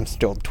like I'm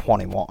still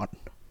 21.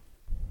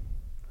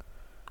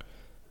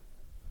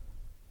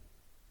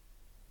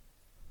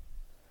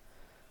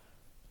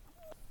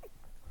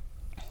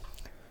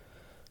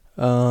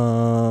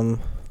 Um,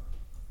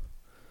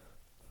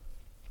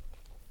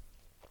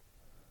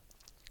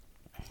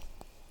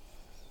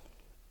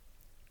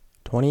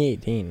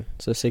 2018,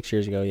 so 6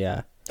 years ago,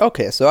 yeah.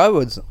 Okay, so I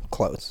was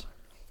close.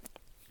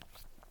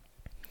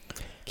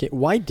 Okay,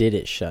 why did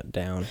it shut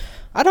down?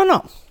 I don't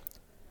know.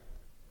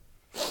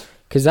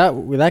 Because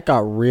that got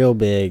real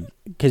big,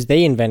 because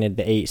they invented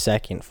the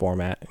 8-second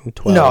format in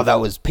 12. No,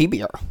 that was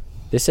PBR.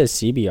 This says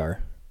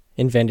CBR.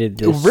 Invented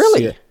this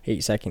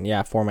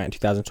 8-second, format in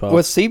 2012.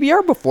 Was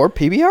CBR before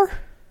PBR?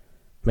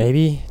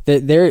 Maybe.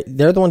 They're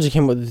the ones who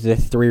came up with the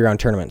 3-round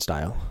tournament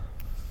style.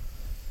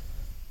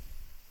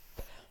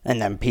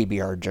 And then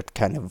PBR just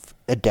kind of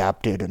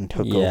adapted and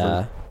took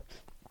over.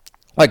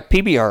 Like,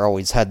 PBR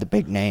always had the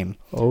big name.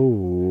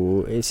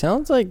 Oh, it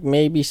sounds like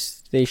maybe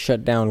they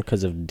shut down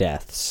because of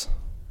deaths.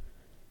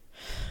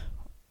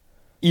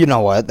 You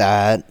know what?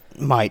 That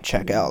might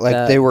check out.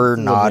 Like, they were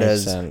not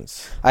as...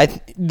 sense.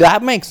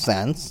 That makes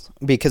sense,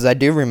 because I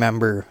do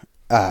remember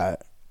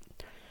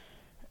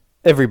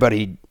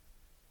everybody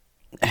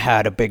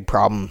had a big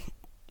problem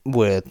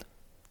with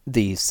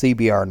the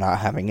CBR not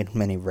having as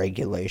many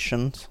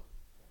regulations.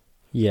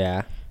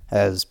 Yeah.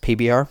 As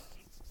PBR.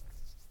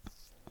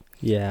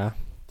 Yeah.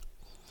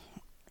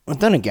 But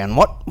then again,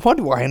 what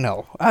do I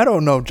know? I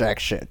don't know jack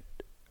shit.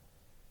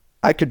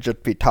 I could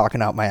just be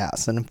talking out my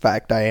ass, and in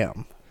fact I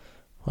am.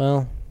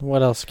 Well,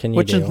 what else can you do?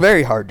 Which is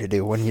very hard to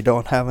do when you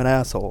don't have an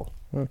asshole.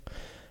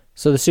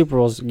 So the Super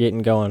Bowl's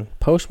getting going.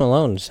 Post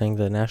Malone sang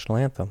the national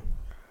anthem.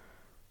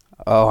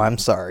 Oh, I'm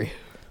sorry.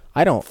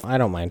 I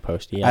don't mind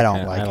Posty. I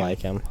don't like him. I like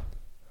him.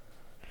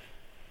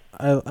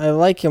 I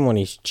like him when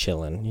he's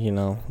chilling,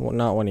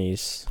 not when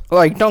he's...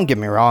 Like, don't get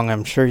me wrong,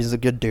 I'm sure he's a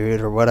good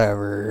dude or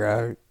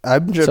whatever.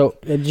 I'm just... So,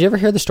 did you ever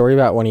hear the story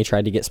about when he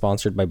tried to get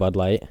sponsored by Bud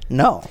Light?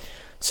 No.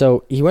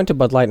 So, he went to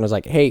Bud Light and was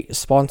like, hey,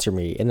 sponsor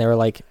me. And they were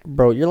like,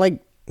 bro, you're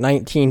like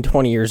 19,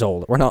 20 years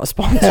old. We're not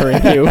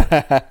sponsoring you.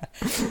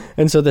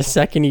 And so, the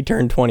second he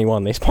turned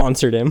 21, they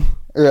sponsored him.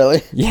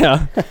 Really?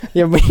 Yeah.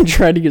 Yeah, but he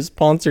tried to get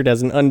sponsored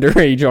as an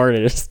underage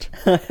artist.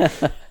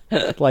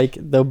 Like,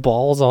 the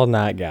balls on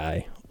that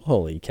guy.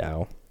 Holy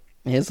cow.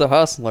 He's a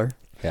hustler.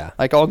 Yeah.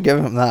 Like, I'll give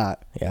him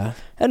that. Yeah.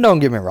 And don't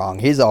get me wrong,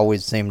 he's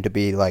always seemed to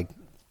be, like...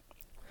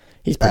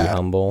 He's pretty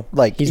humble.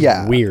 Like, he's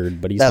weird,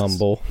 but he's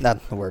humble.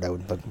 That's the word I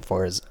was looking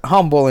for, is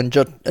humble and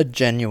just a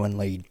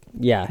genuinely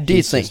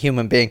decent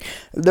human being.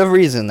 The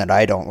reason that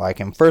I don't like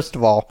him, first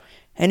of all,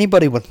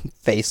 anybody with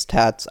face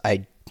tats,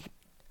 I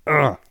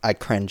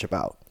cringe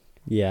about.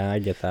 Yeah, I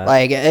get that.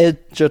 Like,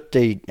 it's just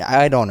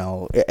I don't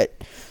know.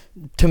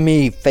 To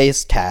me,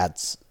 face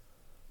tats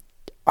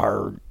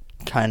are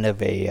kind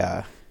of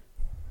a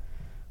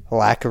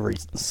lack of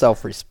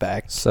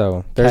self-respect.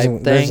 So there's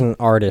an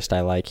artist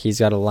I like. He's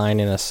got a line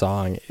in a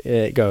song.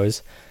 It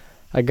goes,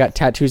 I got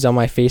tattoos on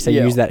my face. I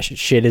use that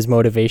shit as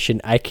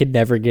motivation. I could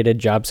never get a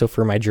job, so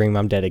for my dream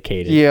I'm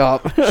dedicated. Yeah.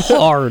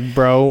 Hard,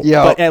 bro.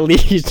 Yeah. But at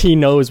least he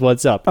knows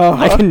what's up.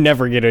 Uh-huh. I can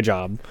never get a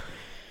job.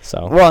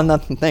 So well, and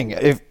that's the thing.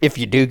 If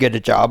you do get a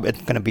job,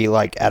 it's going to be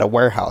like at a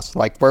warehouse,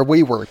 like where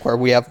we work, where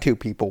we have 2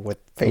 people with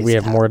face we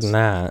have tats. More than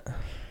that.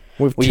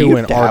 We have we 2 used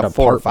in to our have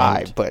 4 or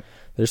department. 5, but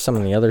there's some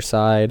on the other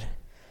side.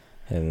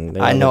 And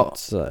I know.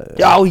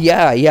 Oh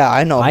yeah,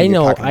 I know. I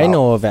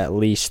know of at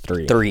least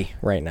 3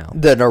 right now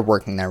that are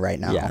working there right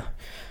now. Yeah.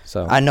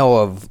 So I know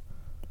of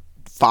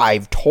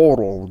 5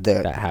 total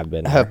that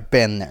have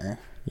been there.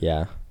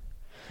 Yeah.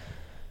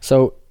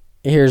 So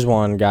here's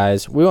one,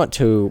 guys. Britt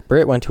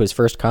went to his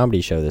first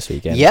comedy show this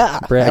weekend. Yeah,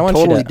 Britt, I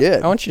totally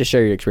did. I want you to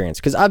share your experience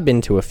because I've been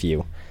to a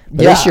few.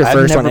 But Yeah, this is your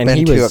first I've never one,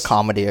 and been to a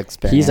comedy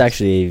experience. He's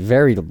actually a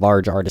very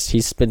large artist.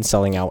 He's been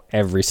selling out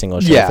every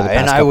single show for the past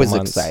and I couple was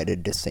months.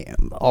 excited to see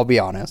him. I'll be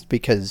honest,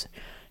 because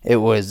it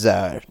was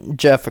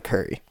Jeff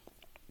Curry,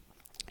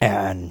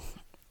 and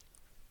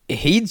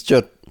he's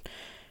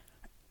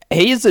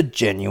a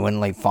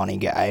genuinely funny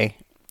guy.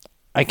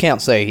 I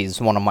can't say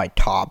he's one of my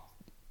top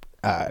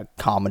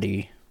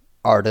comedian.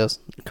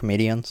 That's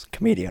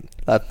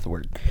the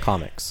word.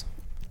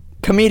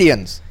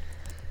 Comedians.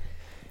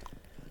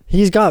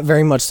 He's got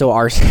very much so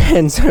our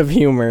sense of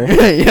humor.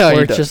 Yeah,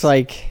 where it's just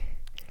like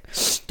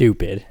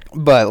stupid.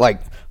 But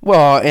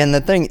and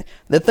the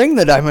thing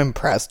that I'm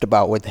impressed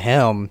about with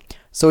him,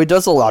 so he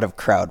does a lot of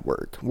crowd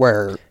work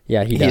where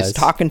he's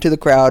talking to the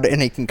crowd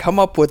and he can come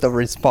up with a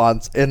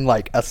response in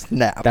like a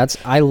snap.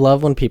 I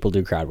love when people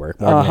do crowd work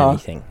more than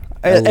anything.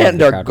 And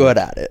they're good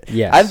at it.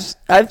 Yes.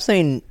 I've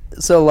seen,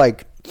 so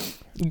like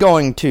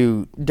going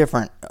to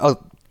a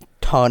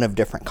ton of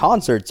different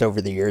concerts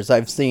over the years,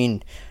 I've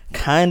seen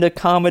kind of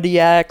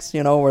comedy acts,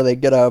 where they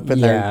get up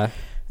and they're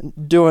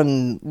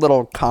doing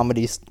little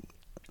comedy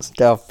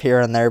stuff here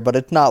and there, but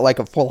it's not like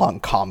a full-on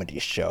comedy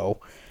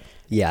show.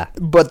 Yeah.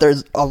 But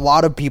there's a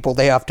lot of people,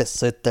 they have to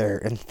sit there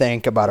and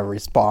think about a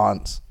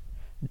response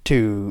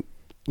to,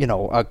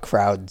 a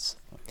crowd's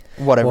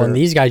whatever. Well, and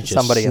these guys just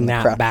somebody in the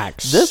snap crowd. back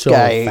This so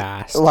guy,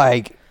 fast.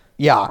 Like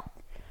the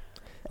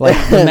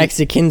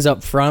Mexicans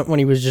up front when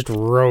he was just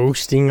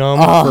roasting them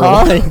for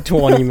like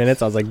 20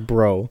 minutes. I was like,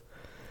 bro.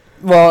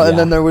 Well, and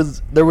then there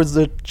was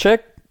a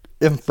chick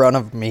in front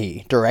of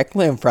me,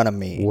 directly in front of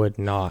me.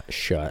 Wouldn't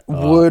shut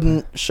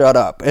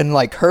up. And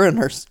like her and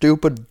her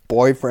stupid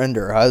boyfriend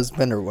or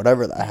husband or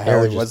whatever the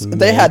hell it was,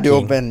 they had to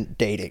have been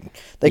dating.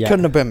 They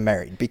couldn't have been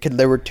married because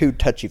they were too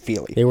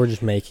touchy-feely. They were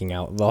just making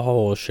out the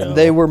whole show.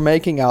 They were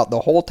making out the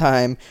whole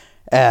time.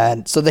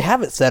 And so they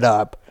have it set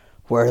up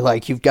where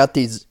like you've got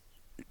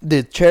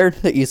the chair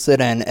that you sit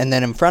in, and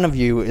then in front of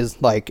you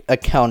is like a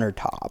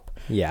countertop.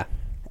 Yeah.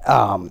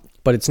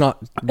 But it's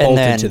not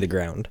bolted to the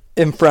ground.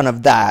 In front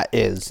of that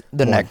is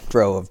the next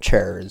row of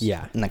chairs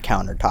and the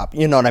countertop.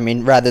 You know what I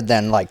mean? Rather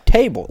than like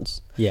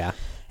tables. Yeah.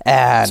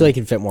 And so they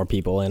can fit more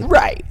people in.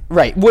 Right.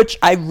 Which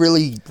I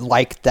really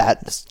like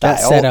that style.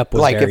 That setup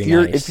was like very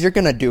if you're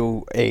gonna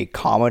do a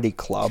comedy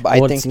club, I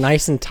think it's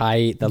nice and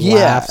tight. The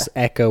laughs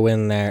echo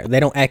in there. They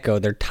don't echo;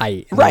 they're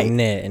tight. And right. They're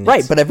knit. And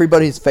right. But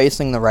everybody's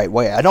facing the right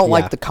way. I don't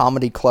like the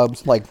comedy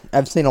clubs. Like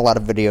I've seen a lot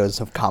of videos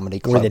of comedy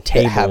clubs where the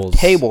tables, that have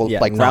tables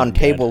like round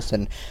tables,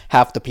 and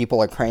half the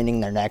people are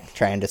craning their neck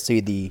trying to see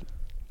the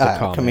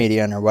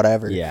comedian or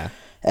whatever. Yeah.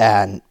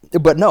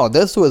 But no,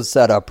 this was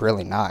set up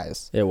really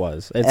nice. It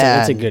was.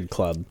 It's a good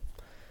club.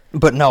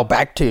 But no,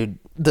 back to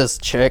this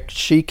chick.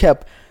 She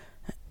kept,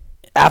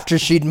 after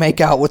she'd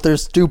make out with her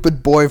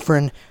stupid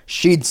boyfriend,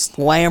 she'd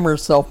slam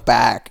herself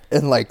back.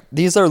 And like,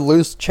 these are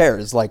loose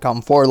chairs, like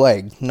on 4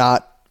 legs,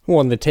 not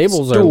well, and the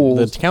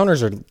the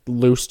counters are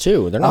loose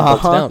too. They're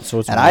not bolted down. So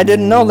it's I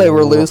didn't know they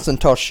were loose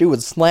until she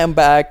would slam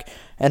back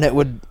and it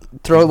would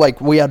throw,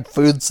 like, we had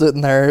food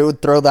sitting there. It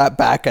would throw that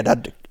back.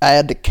 I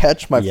had to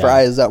catch my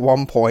fries at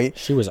one point.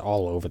 She was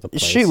all over the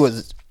place. She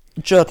was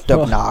just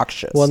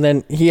obnoxious. Well, and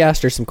then he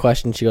asked her some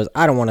questions. She goes,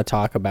 I don't want to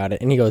talk about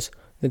it. And he goes,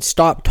 then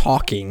stop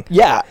talking.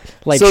 Yeah.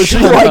 Like, so she,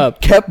 shut like,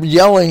 up. kept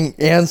yelling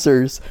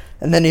answers.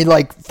 And then he,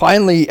 like,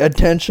 finally,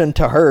 attention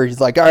to her. He's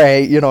like, all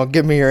right,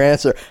 give me your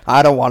answer.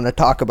 I don't want to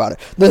talk about it.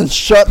 Then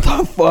shut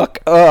the fuck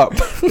up.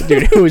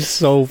 Dude, it was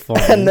so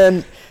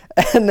funny.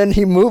 And then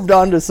he moved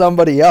on to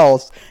somebody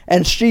else.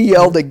 And she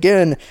yelled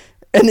again.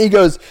 And he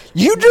goes,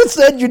 you just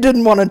said you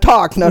didn't want to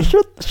talk. Now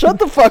shut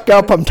the fuck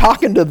up. I'm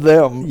talking to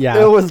them.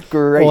 Yeah. It was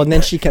great. Well, and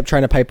then she kept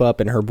trying to pipe up,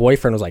 and her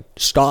boyfriend was like,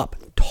 stop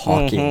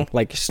talking.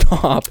 Like,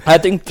 stop. I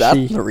think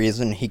that's the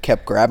reason he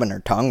kept grabbing her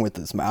tongue with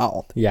his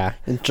mouth. Yeah.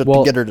 And just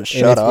to get her to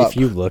shut up. If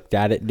you looked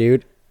at it,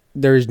 dude,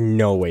 there's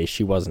no way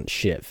she wasn't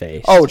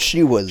shit-faced. Oh,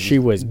 she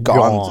was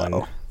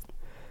gone.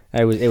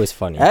 It was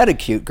funny. I had a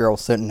cute girl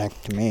sitting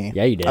next to me.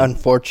 Yeah, you did.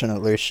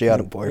 Unfortunately, she had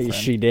a boyfriend.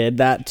 She did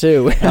that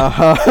too.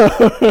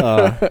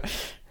 That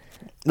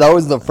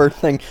was the first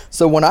thing.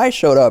 So when I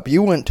showed up,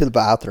 you went to the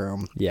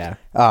bathroom. Yeah.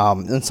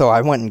 And so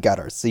I went and got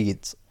our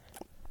seats.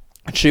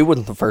 She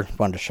wasn't the first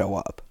one to show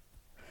up.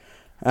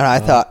 And I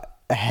thought,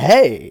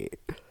 hey,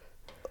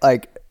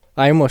 like,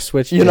 I almost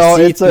switched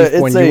it's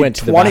a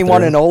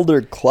 21 and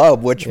older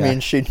club, which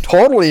means she's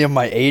totally in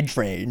my age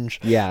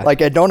range. Yeah.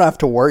 Like, I don't have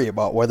to worry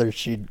about whether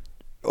she's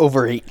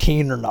over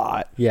 18 or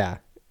not. Yeah.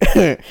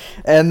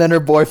 And then her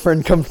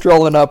boyfriend comes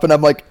strolling up, and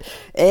I'm like,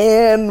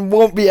 and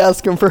won't be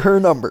asking for her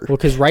number. Well,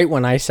 because right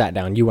when I sat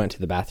down, you went to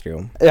the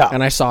bathroom. Yeah.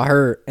 And I saw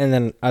her, and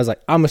then I was like,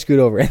 I'm going to scoot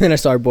over. And then I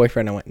saw her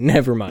boyfriend, and I went,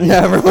 never mind.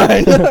 Never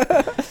mind.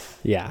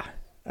 Yeah.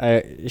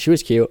 She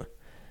was cute.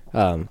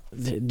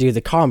 Dude,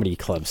 the comedy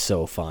club's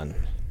so fun.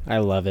 I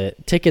love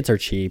it. Tickets are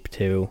cheap,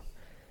 too.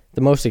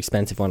 The most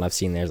expensive one I've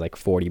seen there is like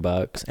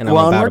 $40. And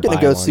we're going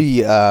to go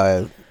see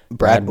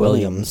Brad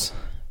Williams.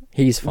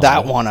 He's fun.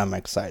 That one I'm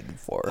excited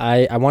for.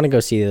 I want to go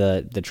see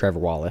the Trevor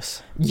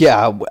Wallace.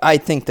 Yeah, I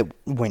think that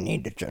we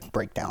need to just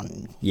break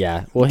down.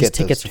 Yeah, well, his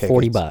tickets are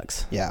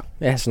 $40. Yeah,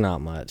 that's not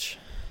much.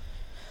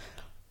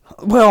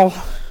 Well,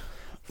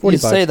 $40 you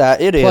say that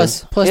it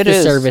is plus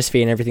the service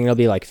fee and everything. It'll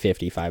be like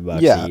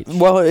 $55 yeah, each.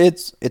 Well,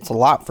 it's a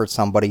lot for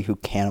somebody who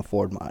can't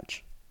afford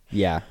much.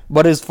 Yeah,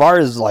 but as far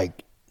as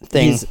like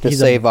things to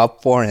save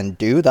up for and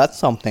do, that's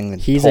something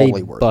that's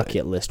totally worth it. He's a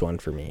bucket list one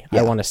for me.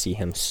 Yeah. I want to see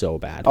him so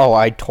bad. Oh,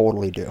 I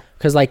totally do.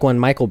 Because like when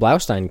Michael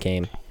Blaustein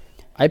came,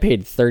 I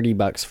paid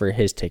 $30 for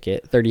his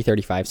ticket,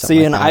 35, something.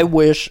 See, and I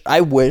wish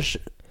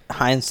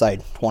hindsight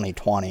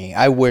 2020.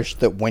 I wish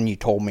that when you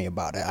told me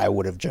about it, I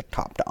would have just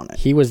topped on it.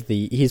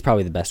 He's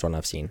probably the best one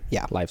I've seen.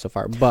 Live so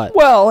far. But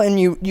and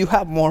you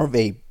have more of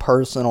a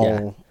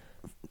personal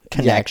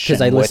connection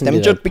with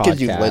them just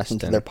because you've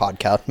listened to their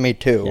podcast. Me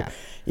too. Yeah.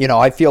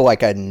 I feel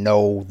like I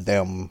know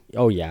them.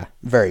 Oh yeah,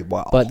 very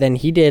well. But then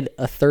he did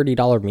a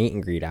 $30 meet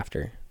and greet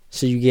after.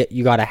 So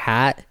you got a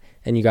hat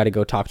and you got to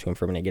go talk to him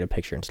for a minute, get a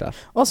picture and stuff.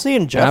 Well, see,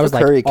 and Jeff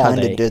Curry kind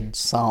of did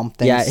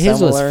something. Yeah, his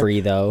similar, was free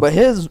though. But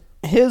his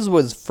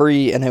was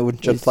free, and it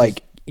would just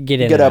like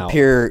get up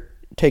here,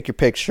 take your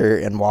picture,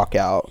 and walk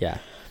out. Yeah,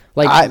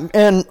 like I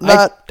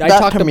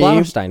talked to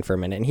Blaustein for a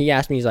minute, and he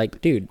asked me, he's like,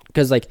 dude,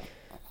 because like.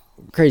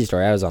 Crazy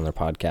story. I was on their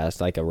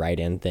podcast, like a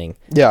write-in thing.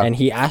 Yeah. And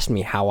he asked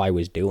me how I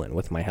was doing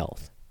with my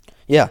health.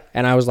 Yeah.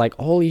 And I was like,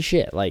 holy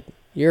shit, like,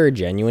 you're a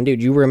genuine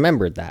dude. You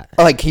remembered that.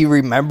 Like, he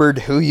remembered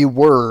who you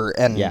were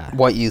and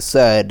what you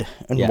said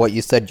and what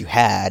you said you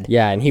had.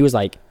 Yeah, and he was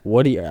like,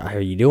 are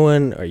you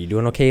doing? Are you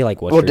doing okay?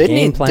 Like, what's your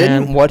game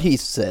plan? Didn't what he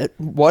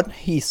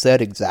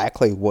said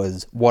exactly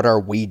was, what are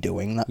we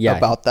doing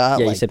about that?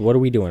 Yeah, like, he said, what are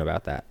we doing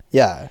about that?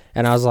 Yeah.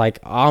 And I was like,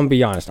 I'm going to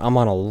be honest, I'm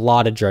on a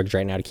lot of drugs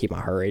right now to keep my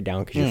heart rate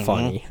down because you're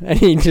funny. And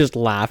he just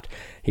laughed.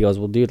 He goes,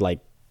 well, dude, like,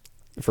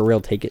 for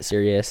real, take it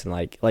serious. And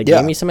like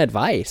gave me some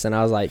advice. And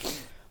I was like,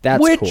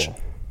 that's cool.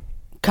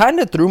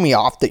 Kind of threw me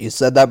off that you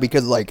said that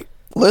because, like,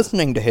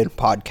 listening to his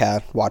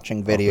podcast,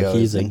 watching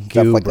videos and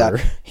stuff like that,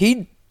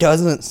 he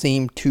doesn't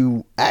seem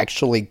to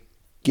actually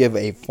give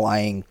a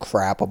flying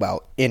crap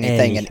about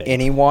anything and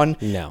anyone.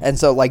 No. And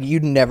so, like, you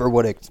never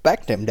would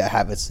expect him to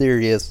have a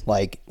serious,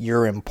 like,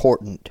 you're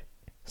important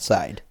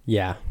side.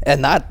 Yeah.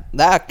 And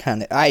that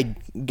kind of, I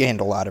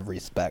gained a lot of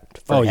respect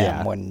for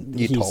him when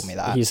you told me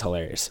that. He's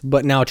hilarious.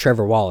 But now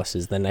Trevor Wallace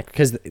is the next,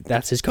 because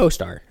that's his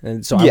co-star.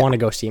 And so I want to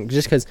go see him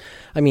just because,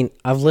 I mean,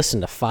 I've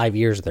listened to 5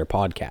 years of their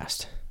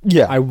podcast.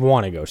 Yeah. I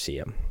want to go see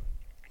him.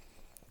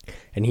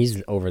 And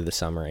he's over the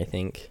summer, I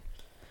think.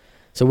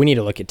 So we need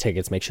to look at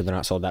tickets, make sure they're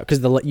not sold out.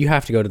 Because you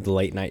have to go to the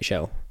late night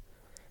show.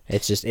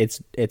 It's just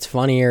it's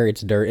funnier.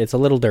 It's a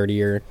little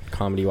dirtier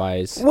comedy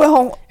wise.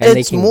 Well, and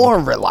it's more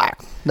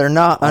relaxed. They're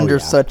not under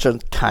such a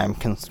time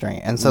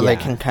constraint, and so they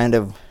can kind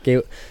of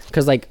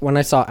because like when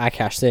I saw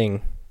Akash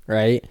sing,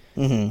 right?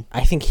 Mm-hmm.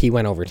 I think he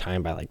went over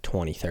time by like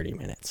 20-30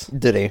 minutes.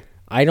 Did he?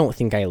 I don't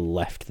think I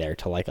left there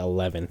till like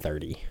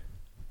 11:30.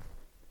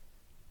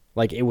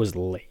 Like it was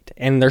late,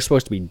 and they're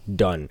supposed to be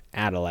done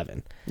at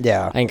 11.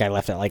 Yeah, I think I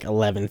left at like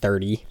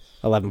 11:30,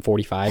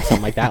 11:45,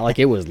 something like that. Like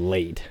it was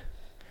late,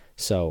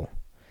 so.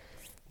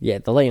 Yeah,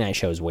 the late night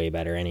show is way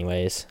better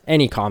anyways.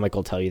 Any comic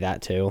will tell you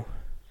that too.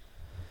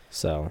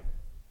 So,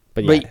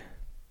 but yeah.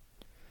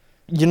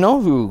 But you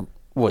know who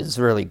was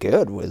really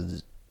good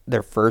was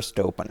their first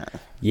opener.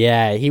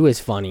 Yeah, he was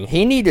funny.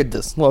 He needed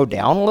to slow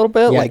down a little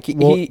bit. Yeah, like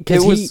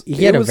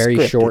he had a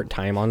very short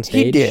time on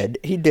stage.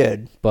 He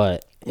did.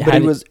 But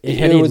it was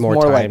more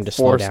more time like to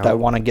slow forced. down. I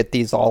want to get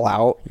these all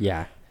out.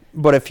 Yeah.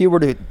 But if he were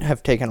to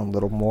have taken a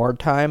little more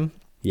time,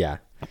 Yeah.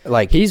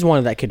 like He's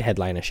one that could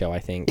headline a show, I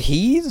think.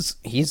 he's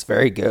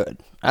very good.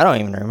 I don't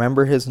even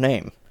remember his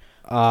name.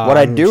 What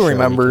I do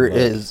remember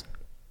is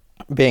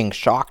being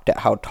shocked at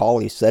how tall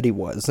he said he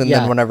was, and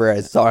then whenever I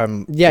saw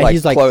him,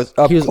 he's like close,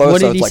 up close, what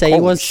did he like, say? He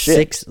was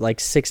shit.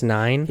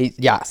 6'9"?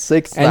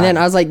 6'9". And then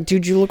I was like,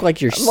 dude, you look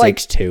like you're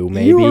 6'2",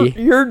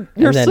 maybe.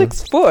 You're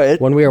 6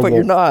 foot. When we were, but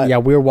you're not. Yeah,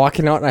 we were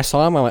walking out, and I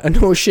saw him. I'm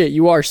like, no shit,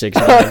 you are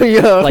 6'9".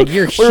 Yeah. Like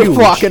you're huge. We were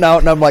walking out,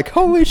 and I'm like,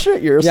 holy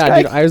shit, you're a dude.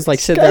 I was like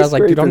sitting there. I was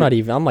like, dude, I'm skyscraper. not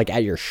even. I'm like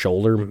at your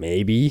shoulder,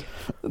 maybe.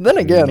 Then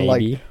again,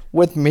 Maybe. like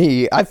with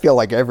me, I feel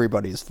like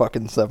everybody's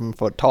fucking 7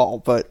 foot tall,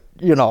 but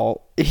you know,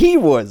 he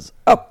was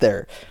up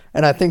there.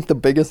 And I think the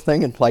biggest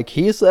thing is, like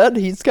he said,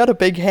 he's got a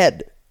big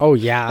head. Oh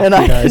yeah, And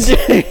he does.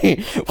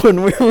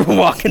 when we were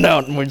walking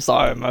out and we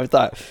saw him, I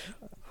thought,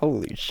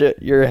 holy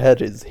shit, your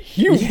head is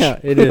huge. Yeah,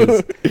 it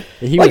is.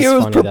 He like was it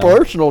was funny,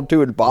 proportional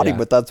to his body, Yeah.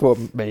 but that's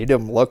what made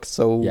him look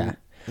so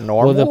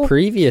normal. Well, the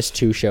previous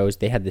two shows,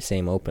 they had the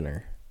same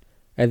opener.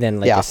 And then,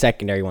 like, a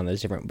secondary one that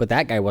was different. But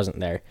that guy wasn't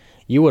there.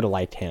 You would have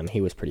liked him.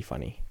 He was pretty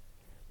funny.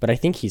 But I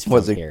think he's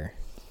from here.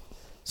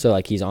 So,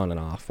 like, he's on and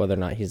off, whether or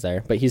not he's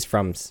there. But he's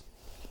from,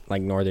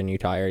 like, northern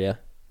Utah area.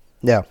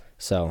 Yeah.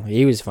 So,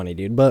 he was funny,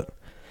 dude. But,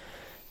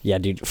 yeah,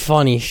 dude,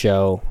 funny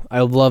show. I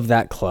love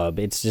that club.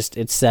 It's just,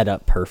 it's set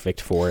up perfect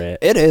for it.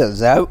 It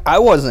is. I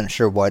wasn't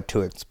sure what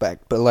to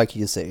expect. But like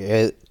you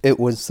say, it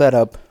was set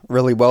up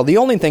really well. The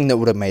only thing that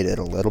would have made it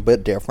a little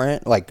bit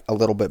different, like a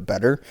little bit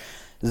better,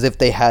 is if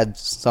they had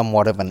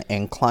somewhat of an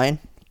incline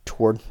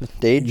toward the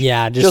stage.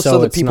 Yeah, just so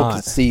that it's people not...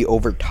 could see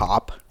over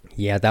top.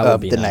 Yeah, that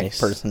would be the nice. next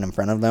person in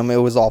front of them. It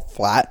was all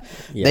flat.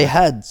 Yeah. They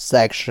had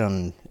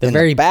section the in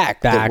very the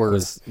back that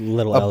was a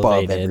little above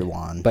elevated,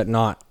 everyone, but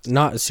not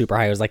super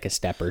high. It was like a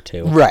step or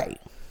two. Right.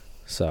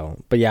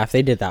 So, but yeah, if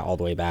they did that all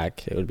the way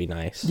back, it would be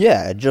nice.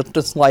 Yeah, just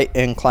a slight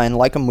incline,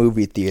 like a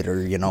movie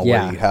theater. You know,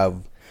 where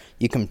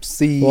you can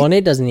see. Well, and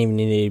it doesn't even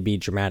need to be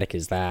dramatic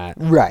as that.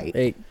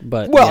 Right.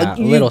 But well, yeah, a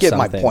you little get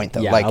something. my point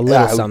though. Yeah, like a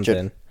little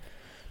something.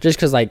 Just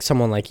because, like,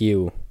 someone like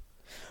you,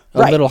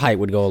 a little height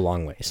would go a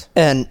long ways.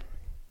 And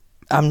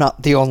I'm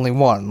not the only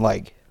one.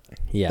 Like,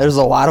 yeah, there's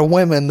a lot of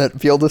women that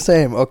feel the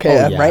same.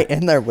 Okay, I'm right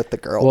in there with the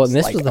girls. Well, and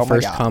this was the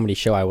first comedy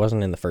show. I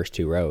wasn't in the first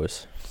two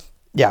rows.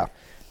 Yeah.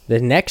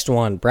 The next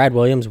one, Brad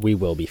Williams, we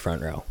will be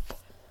front row.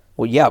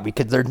 Well, yeah,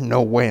 because there's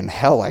no way in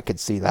hell I could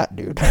see that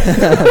dude.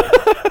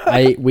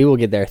 We will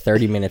get there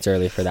 30 minutes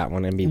early for that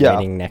one and be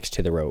waiting next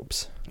to the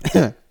ropes.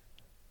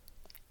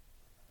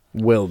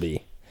 Will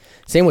be.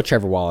 Same with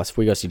Trevor Wallace. If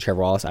we go see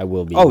Trevor Wallace, I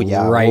will be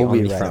right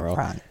on the front row.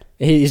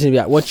 He's going to be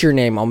like, what's your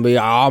name? I'm going to be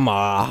like,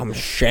 I'm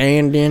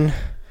Shandon.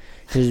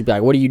 He's going to be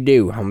like, what do you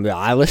do? I'm going to be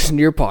like, I listen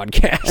to your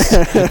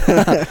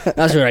podcast.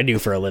 That's what I do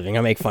for a living.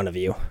 I make fun of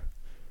you.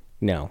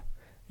 No.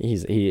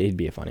 He'd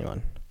be a funny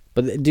one.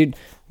 But, dude,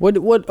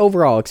 what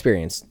overall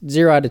experience?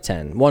 0 out of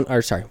 10. 1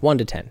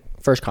 to 10.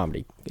 First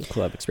comedy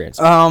club experience.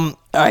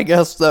 I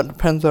guess that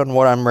depends on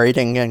what I'm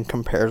rating in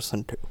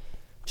comparison to.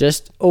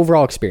 Just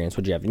overall experience,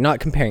 would you have? Not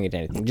comparing it to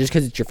anything, just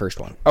because it's your first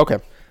one. Okay.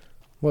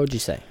 What would you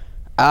say?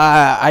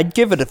 I'd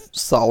give it a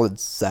solid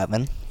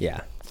 7.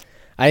 Yeah.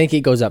 I think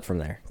it goes up from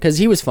there. Because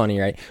he was funny,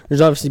 right? There's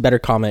obviously better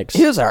comics.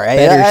 He was alright.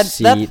 That's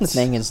the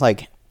thing is,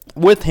 like,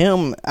 with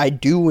him, I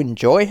do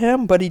enjoy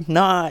him, but he's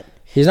not...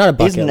 He's not a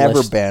bucket list. He's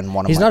never been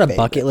one of my He's not a favorites.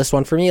 bucket list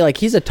one for me. Like,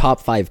 he's a top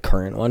 5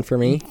 current one for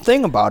me.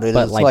 Thing about it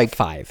is, like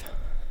 5.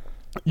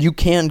 You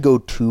can go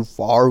too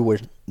far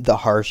with the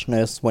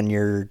harshness when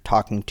you're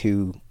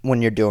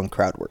doing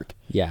crowd work.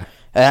 Yeah.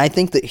 And I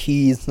think that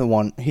he's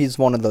one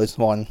of those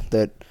ones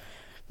that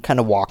kind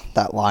of walked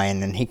that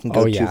line, and he can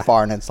go too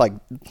far, and it's like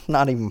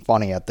not even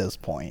funny at this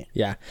point.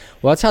 Yeah.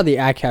 Well, that's how the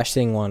Akash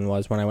Singh one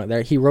was when I went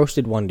there. He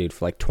roasted one dude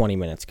for like 20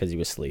 minutes because he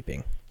was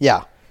sleeping.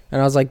 Yeah. And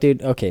I was like,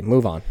 dude, okay,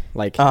 move on.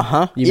 Like,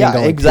 yeah,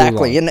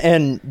 exactly.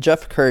 And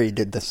Jeff Curry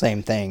did the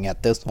same thing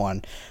at this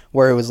one,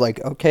 where it was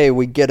like, okay,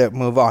 we get it,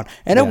 move on.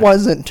 And it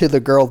wasn't to the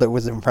girl that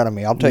was in front of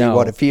me. I'll tell you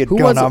what, if he had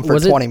gone on for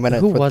 20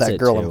 minutes with that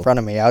girl in front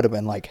of me, I would have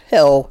been like,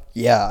 hell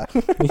yeah.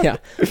 Yeah.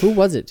 Who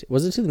was it?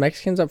 Was it to the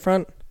Mexicans up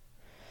front?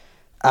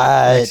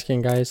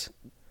 Mexican guys?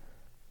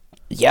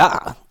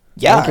 Yeah.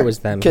 Yeah. I think it was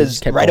them.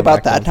 Because right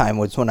about that time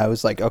was when I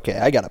was like, okay,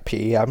 I got to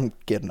pee. I'm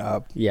getting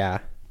up. Yeah.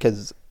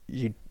 Because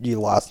you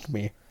lost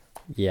me.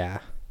 Yeah.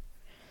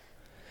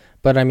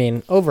 But I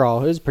mean,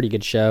 overall, it was a pretty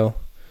good show.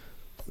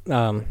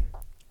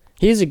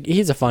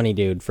 He's a funny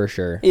dude for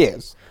sure. He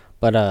is.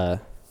 But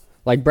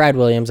like Brad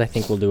Williams, I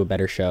think will do a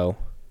better show.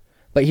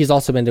 But he's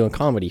also been doing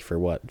comedy for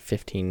what,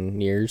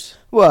 15 years?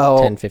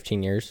 Well, 10,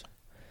 15 years.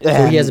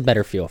 So he has a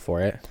better feel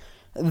for it.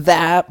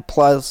 That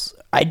plus,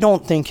 I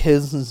don't think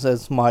his is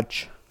as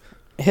much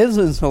his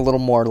is a little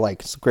more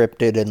like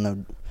scripted in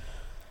the,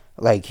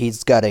 like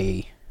he's got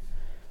a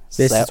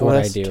this set is what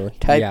I list do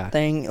type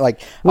thing.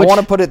 Like I want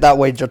to put it that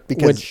way just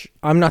because. Which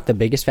I'm not the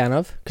biggest fan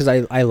of because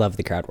I love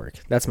the crowd work.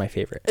 That's my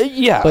favorite.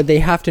 Yeah. But they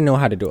have to know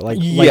how to do it. Like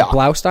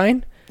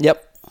Blaustein.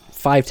 Yep.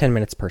 5-10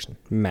 minutes person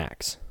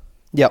max.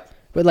 Yep.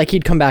 But like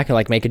he'd come back and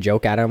like make a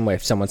joke at him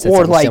if someone said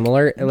something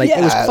similar. Like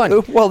it was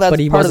fun. Well, that's but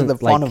he part of the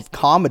like, fun of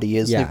comedy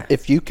is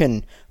if you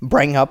can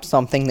bring up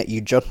something that you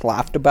just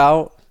laughed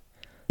about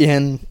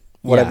in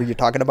whatever you're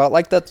talking about,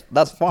 like that's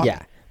fun.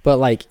 Yeah. But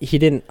like he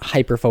didn't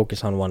hyper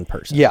focus on one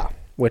person. Yeah.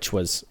 Which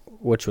was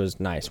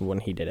nice when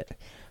he did it.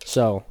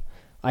 So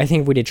I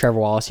think if we did Trevor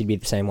Wallace, he'd be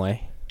the same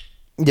way.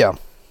 Yeah.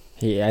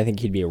 I think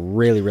he'd be a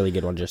really, really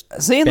good one. Just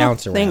See,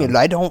 bounce the around. thing is,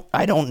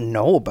 I don't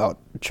know about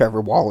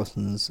Trevor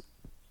Wallace's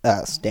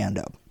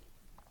stand-up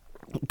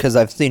because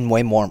I've seen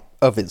way more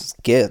of his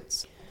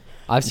skits.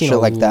 I've seen a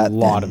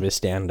lot of his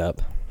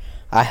stand-up.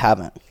 I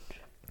haven't.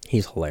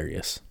 He's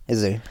hilarious.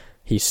 Is he?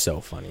 He's so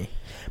funny.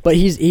 But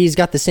he's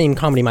got the same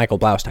comedy Michael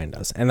Blaustein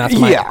does, and that's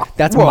my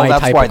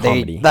type of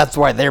comedy. That's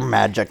why they're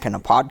magic in a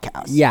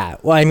podcast. Yeah.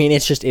 Well, I mean,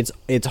 it's just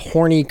it's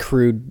horny,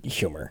 crude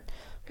humor.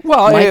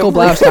 Well, Michael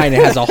Blaustein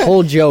has a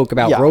whole joke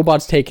about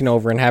robots taking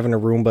over and having a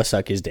Roomba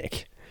suck his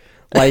dick.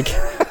 Like,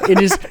 it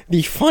is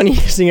the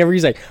funniest thing ever.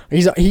 He's like,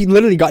 he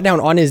literally got down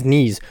on his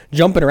knees,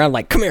 jumping around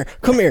like, come here.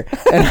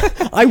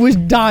 And I was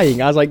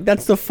dying. I was like,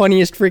 that's the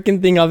funniest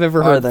freaking thing I've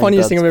ever heard.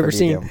 Funniest thing I've ever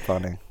seen.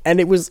 Funny. And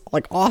it was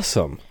like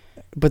awesome.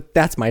 But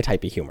that's my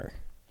type of humor.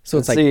 So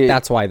it's like,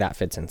 that's why that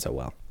fits in so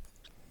well.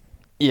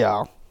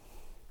 Yeah.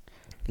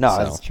 No,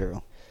 that's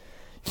true.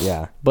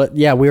 Yeah. But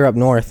yeah, we were up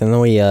north and then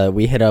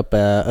we hit up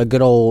a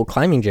good old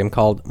climbing gym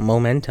called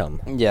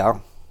Momentum.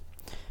 Yeah.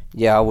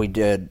 Yeah, we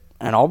did.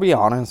 And I'll be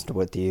honest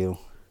with you,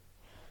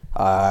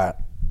 I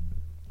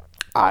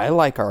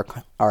like our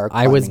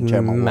I was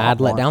gym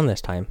mad let down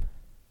this time.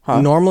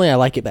 Huh? Normally I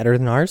like it better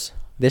than ours.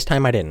 This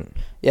time I didn't.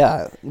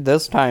 Yeah,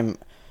 this time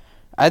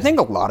I think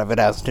a lot of it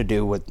has to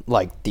do with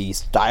like the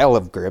style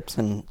of grips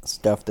and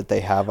stuff that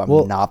they have.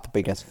 I'm not the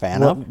biggest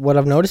fan of. What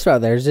I've noticed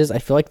about theirs is I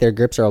feel like their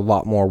grips are a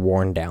lot more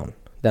worn down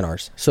than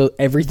ours. So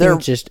everything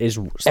just is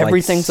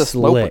everything's like a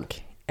sloper.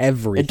 Slick.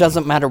 Everything. It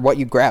doesn't matter what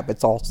you grab;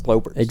 it's all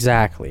slopers.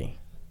 Exactly.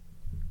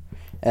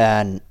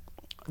 And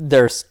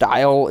their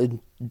style is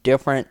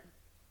different.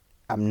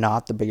 I'm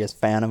not the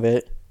biggest fan of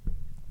it.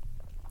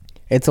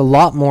 It's a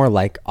lot more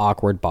like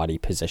awkward body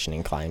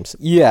positioning climbs.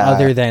 Yeah.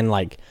 Other than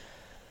like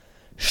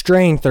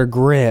strength or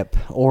grip,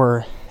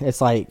 or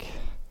it's like,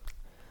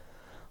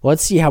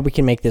 let's see how we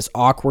can make this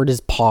awkward as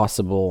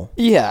possible.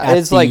 Yeah,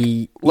 it's like,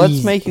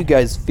 let's make you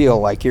guys feel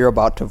like you're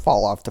about to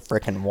fall off the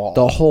frickin' wall.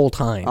 The whole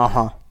time.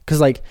 Uh-huh.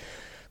 Because like,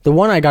 the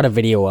one I got a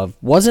video of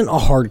wasn't a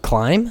hard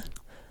climb,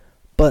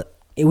 but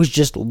it was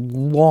just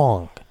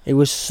long. It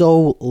was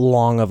so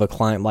long of a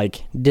climb,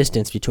 like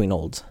distance between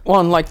olds. Well,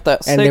 and like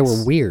that and they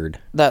were weird.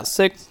 That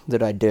 6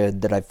 that I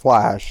did, that I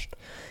flashed.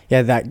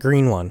 Yeah, that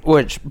green one.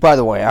 Which, by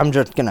the way, I'm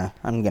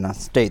gonna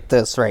state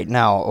this right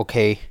now,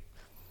 okay?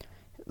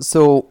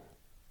 So,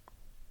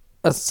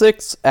 a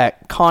 6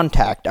 at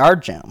Contact, our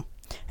gym,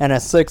 and a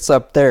 6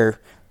 up there,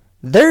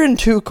 they're in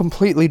two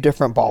completely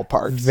different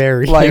ballparks.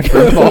 Very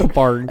different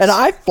ballparks. And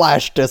I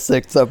flashed a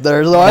 6 up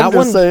there, so I'm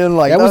just saying,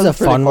 like, that was a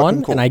fun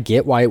one, cool. And I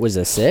get why it was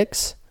a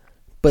 6,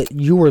 but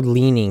you were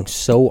leaning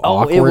so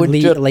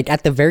awkwardly. Like,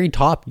 at the very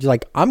top, you're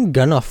like, I'm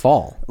gonna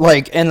fall.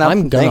 Like, and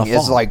that's the thing,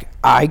 is, like,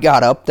 I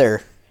got up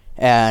there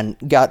and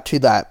got to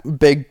that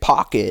big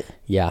pocket.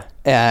 Yeah.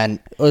 And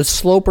a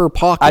sloper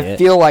pocket. I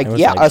feel like,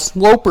 a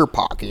sloper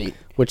pocket.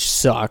 Which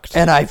sucked.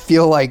 And I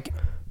feel like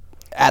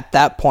at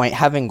that point,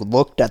 having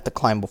looked at the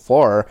climb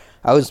before,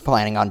 I was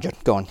planning on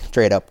just going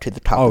straight up to the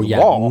top of the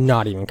wall.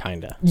 Not even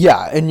kinda.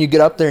 Yeah, and you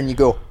get up there and you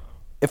go,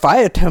 if I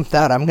attempt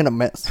that, I'm going to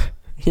miss.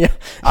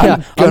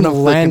 I'm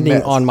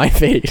landing on my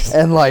face.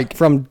 And like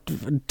from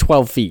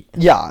 12 feet.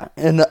 Yeah,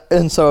 and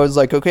so I was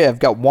like, okay, I've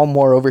got one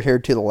more over here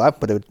to the left,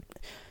 but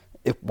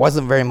it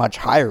wasn't very much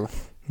higher.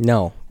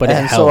 No, but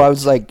and so I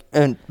was like,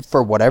 and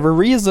for whatever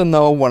reason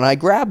though, when I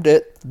grabbed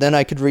it, then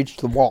I could reach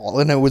the wall,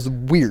 and it was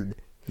weird.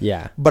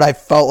 Yeah. But I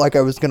felt like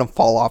I was gonna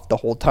fall off the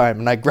whole time,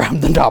 and I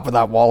grabbed the top of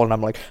that wall, and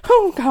I'm like,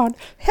 oh god,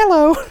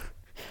 hello,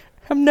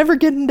 I'm never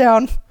getting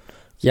down.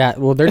 Yeah,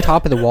 well, their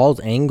top of the wall is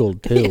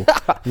angled too.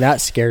 Yeah.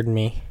 That scared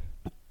me.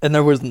 And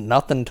there was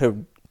nothing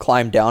to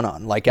climb down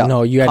on. Like,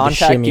 no, you had Contact,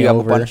 to shimmy you have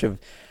over. A bunch of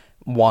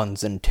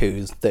 1s and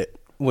 2s that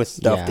with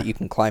stuff that you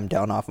can climb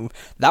down off of.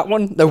 That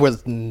one, there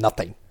was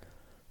nothing.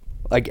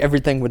 Like,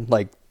 everything with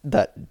like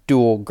that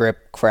dual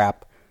grip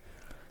crap.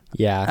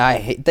 Yeah, I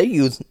hate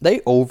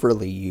they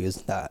overly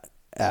used that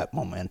at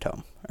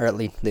Momentum, or at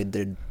least they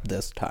did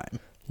this time.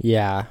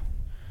 Yeah,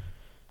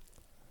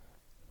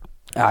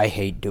 I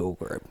hate dual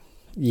grip.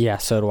 Yeah,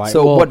 so do I.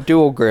 So what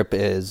dual grip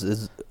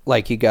is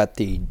like you got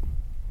the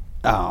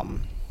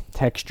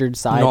textured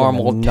side,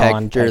 normal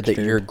texture that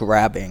you're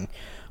grabbing,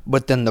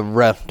 but then the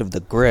rest of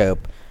the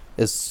grip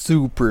is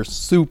super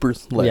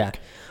slick. Yeah.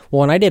 Well,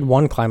 when I did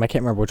one climb, I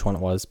can't remember which one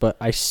it was, but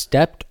I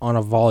stepped on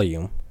a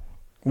volume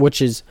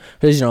which is,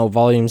 because, you know,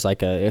 volume's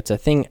like it's a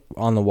thing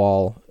on the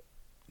wall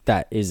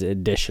that is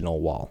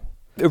additional wall.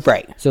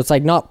 Right. So it's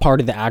like not part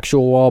of the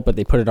actual wall, but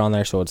they put it on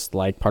there so it's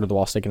like part of the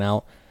wall sticking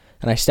out.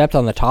 And I stepped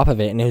on the top of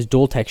it, and it was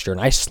dual texture,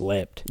 and I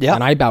slipped. Yeah.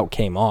 And I about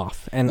came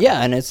off. And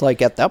yeah, and it's like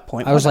at that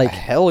point, I was like, what the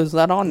hell is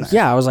that on there?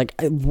 Yeah, I was like,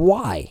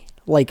 why?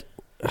 Like,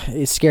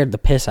 it scared the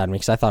piss out of me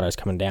because I thought I was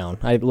coming down.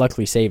 I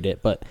luckily saved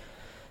it, but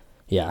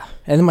yeah.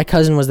 And then my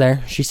cousin was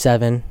there. She's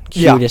 7.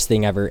 Cutest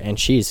thing ever, and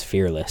she's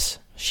fearless.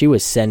 She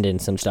was sending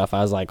some stuff.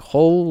 I was like,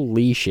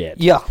 holy shit.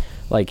 Yeah.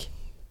 Like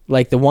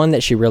the one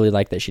that she really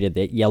liked that she did,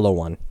 the yellow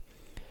one.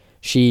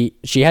 She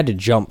had to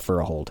jump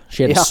for a hold.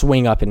 She had to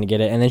swing up and to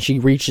get it. And then she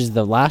reaches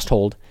the last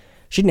hold.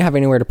 She didn't have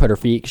anywhere to put her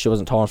feet because she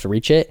wasn't tall enough to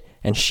reach it.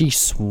 And she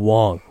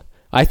swung.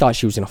 I thought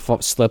she was going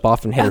to slip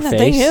off and hit her face.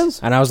 Thing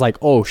is, and I was like,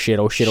 oh, shit.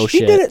 She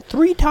did it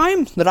 3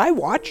 times that I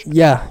watched.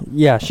 Yeah.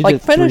 She did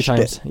it 3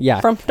 times. Yeah.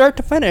 From start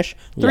to finish,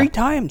 3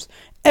 times.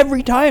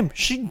 Every time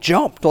she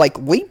jumped, like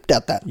leaped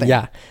at that thing.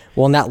 Yeah.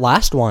 Well, in that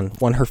last one,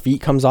 when her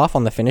feet comes off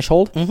on the finish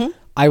hold,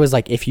 I was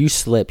like, if you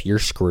slip, you're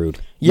screwed.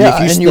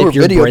 Yeah, if you were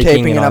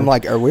videotaping, and I'm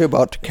like, are we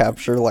about to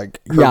capture, like,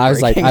 her I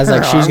was like,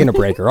 she's going to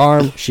break her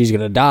arm. She's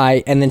going to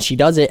die. And then she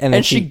does it, and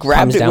then she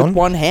grabbed comes it down with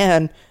one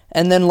hand,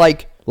 and then,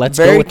 like, let's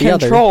very go with the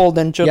controlled,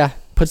 and just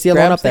puts the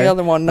other one up there. The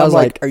other one, and I was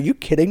like, are you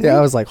kidding me? Yeah,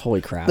 I was like,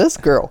 holy crap. This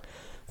girl.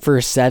 For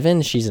a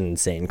 7, she's an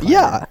insane climber.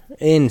 Yeah.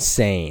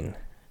 Insane.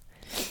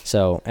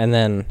 So, and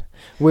then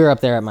we were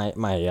up there at my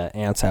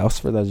aunt's house.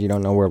 For those of you who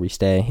don't know where we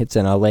stay, it's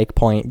in a Lake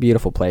Point,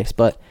 beautiful place.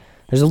 But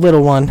there's a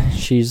little one.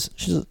 She's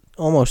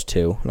almost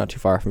 2, not too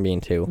far from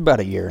being 2. About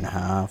a year and a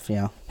half,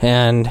 yeah.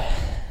 And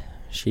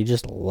she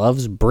just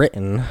loves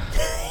Britain.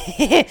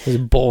 It's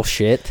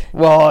bullshit.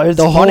 Well, it's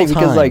funny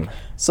because, like,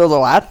 so the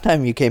last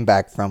time you came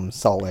back from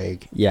Salt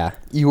Lake,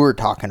 you were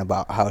talking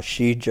about how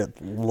she just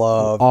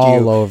loved all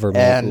you over me,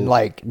 and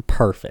like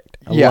perfect.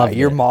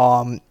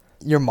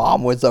 Your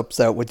mom was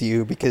upset with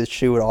you because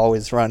she would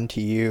always run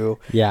to you.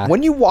 Yeah.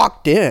 When you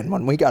walked in,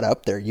 when we got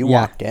up there, you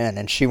walked in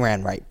and she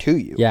ran right to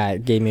you. Yeah,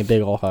 it gave me a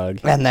big old hug.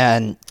 And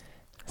then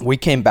we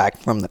came back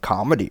from the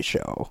comedy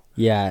show.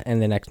 Yeah,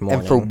 and the next morning.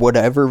 And for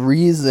whatever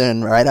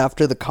reason, right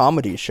after the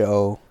comedy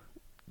show,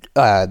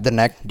 the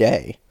next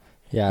day,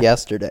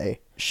 yesterday,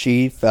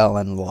 she fell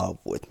in love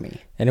with me.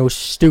 And it was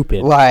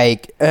stupid.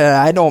 Like,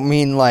 I don't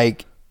mean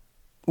like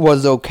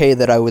was okay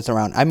that I was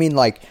around. I mean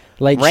like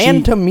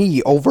ran to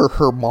me over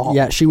her mom.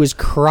 Yeah, she was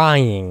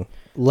crying.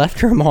 Left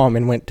her mom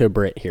and went to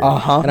Brit here.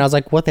 And I was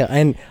like, what the...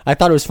 And I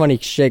thought it was funny.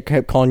 She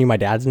kept calling you my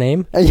dad's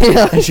name.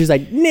 Yeah. And she was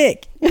like,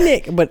 Nick.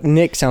 But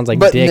Nick sounds like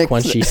Dick Nick's,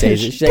 when she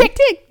says it. She's like,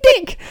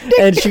 Dick.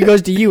 And she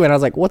goes to you, and I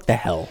was like, what the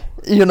hell?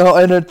 You know,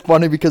 and it's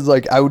funny because,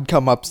 like, I would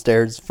come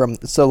upstairs from...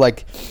 So,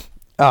 like,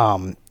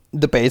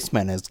 the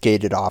basement is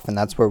gated off, and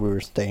that's where we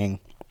were staying.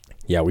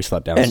 Yeah, we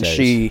slept downstairs.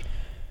 And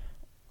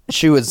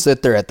she would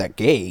sit there at that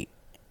gate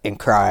and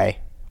cry.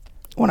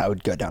 When I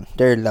would go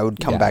downstairs, I would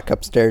come back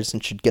upstairs,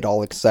 and she'd get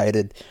all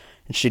excited,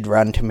 and she'd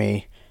run to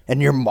me,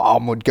 and your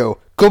mom would go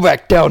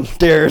back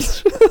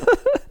downstairs.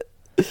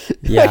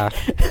 Yeah.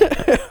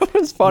 It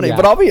was funny,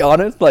 but I'll be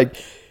honest, like,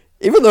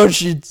 even though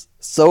she's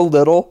so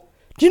little,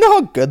 do you know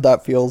how good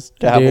that feels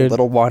to have a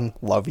little one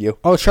love you?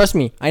 Oh, trust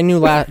me, I knew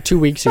 2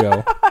 weeks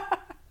ago.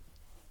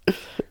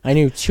 I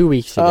knew 2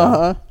 weeks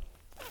ago.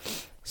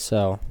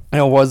 So. And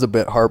it was a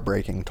bit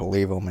heartbreaking to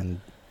leave them and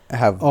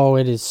have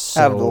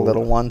the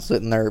little one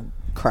sitting there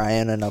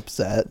crying and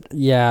upset.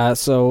 Yeah,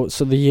 so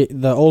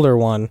the older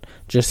one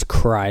just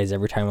cries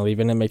every time I leave,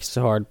 and it makes it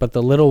so hard. But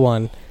the little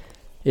one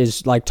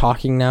is like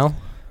talking now.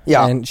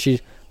 Yeah, and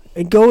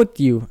I go with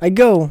you. I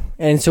go,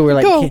 and so we're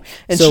like, go.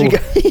 And so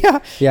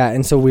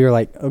and so we were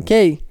like,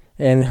 okay.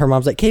 And her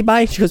mom's like, okay,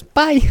 bye. She goes,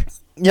 bye.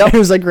 Yep. It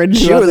was like ready.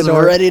 She was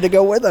ready to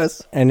go with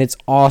us, and it's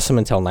awesome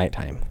until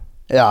nighttime.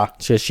 Yeah,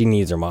 she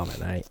needs her mom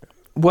at night.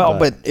 Well,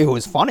 but it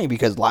was funny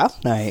because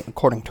last night,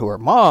 according to her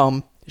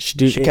mom,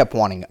 she kept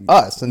wanting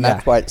us, and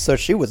that's why. So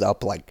she was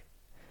up like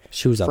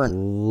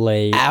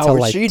late till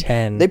like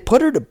 10. They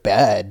put her to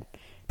bed,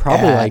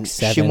 probably like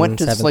 7. She went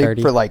to sleep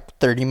for like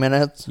 30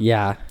 minutes.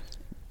 Yeah,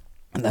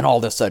 and then all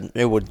of a sudden,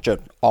 it was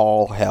just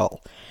all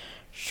hell.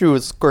 She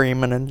was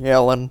screaming and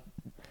yelling.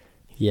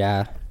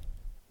 Yeah,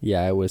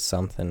 it was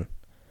something.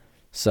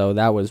 So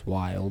that was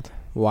wild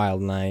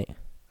night.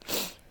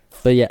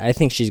 But yeah, I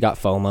think she's got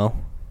FOMO.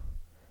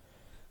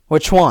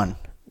 Which one?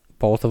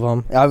 Both of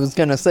them. I was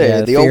gonna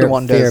say the older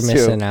one does too. Fear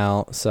missing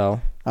out. So.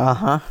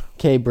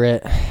 Okay,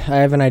 Britt. I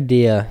have an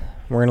idea.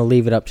 We're gonna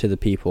leave it up to the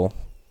people.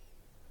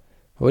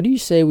 What do you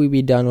say we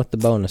be done with the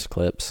bonus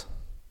clips?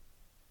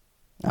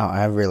 Oh,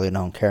 I really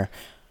don't care.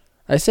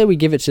 I say we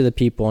give it to the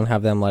people and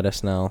have them let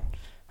us know.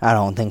 I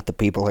don't think the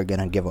people are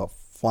gonna give a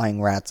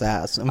flying rat's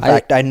ass. In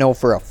fact, I know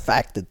for a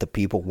fact that the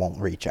people won't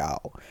reach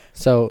out.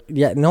 So,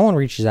 yeah, no one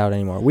reaches out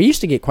anymore. We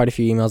used to get quite a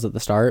few emails at the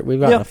start. We've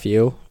gotten a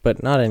few,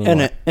 but not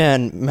anymore.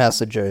 And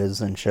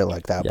messages and shit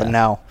like that. Yeah. But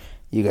now,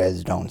 you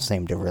guys don't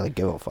seem to really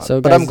give a fuck.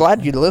 So, but I'm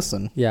glad you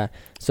listen. Yeah.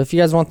 So, if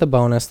you guys want the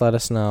bonus, let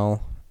us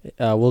know.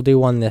 We'll do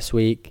one this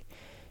week.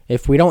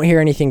 If we don't hear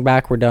anything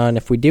back, we're done.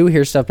 If we do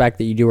hear stuff back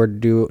that you do or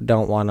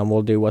don't want them,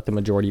 we'll do what the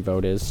majority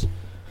vote is.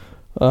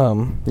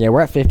 Yeah,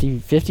 we're at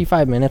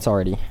 55 minutes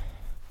already.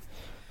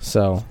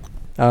 So,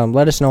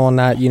 let us know on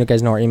that. You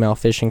guys know our email,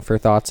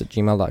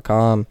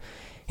 fishingforthoughts@gmail.com.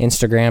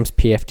 Instagram's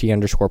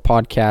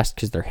PFT_podcast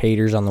because they're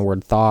haters on the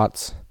word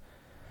thoughts.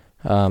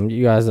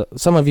 You guys,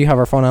 some of you have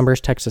our phone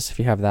numbers. Text us if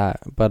you have that.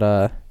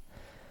 But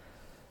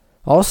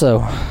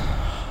also,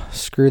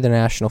 screw the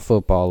National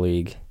Football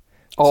League.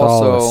 It's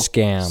all a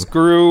scam.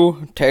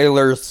 Screw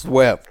Taylor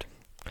Swift.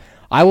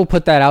 I will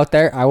put that out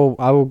there.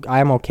 I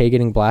am okay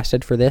getting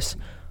blasted for this.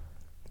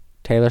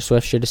 Taylor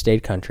Swift should have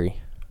stayed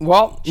country.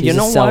 Well, She's you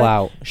know a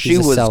sellout. what? She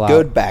was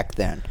good back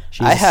then.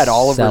 I had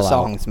all of her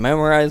songs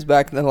memorized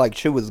back then. Like,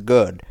 she was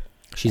good.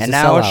 And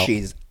now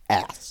she's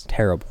ass.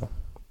 Terrible.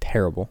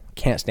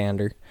 Can't stand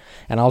her.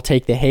 And I'll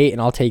take the hate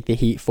and I'll take the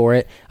heat for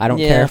it. I don't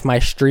care if my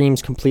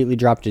streams completely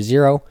drop to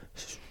 0.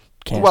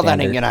 Well, that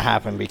ain't going to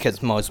happen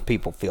because most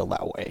people feel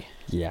that way.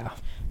 Yeah.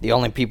 The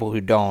only people who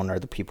don't are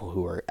the people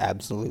who are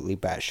absolutely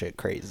batshit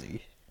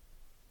crazy.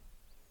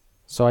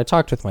 So I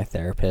talked with my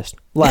therapist.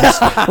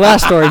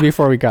 Last story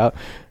before we go.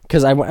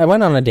 Because I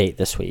went on a date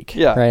this week.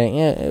 Yeah. Right?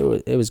 Yeah,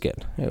 it was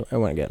good. It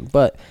went good.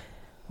 But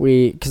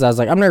because I was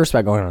like, I'm nervous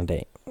about going on a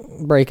date.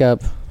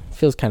 Breakup.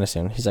 Feels kind of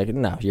soon. He's like,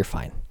 no, you're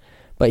fine.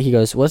 But he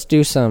goes, let's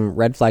do some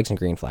red flags and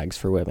green flags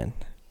for women.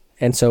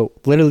 And so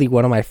literally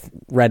one of my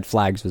red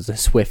flags was a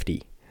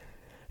Swiftie.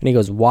 And he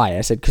goes, why?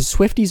 I said, because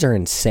Swifties are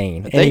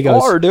insane. And they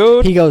are,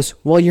 dude. He goes,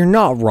 well, you're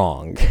not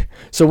wrong.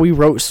 So we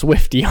wrote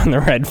Swiftie on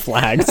the red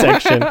flag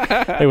section.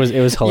 It was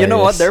hilarious. You know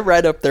what? They're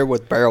right up there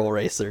with barrel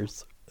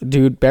racers.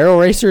 Dude, barrel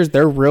racers,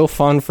 they're real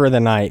fun for the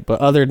night.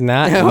 But other than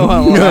that,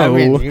 well, no. I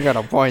mean, you got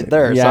a point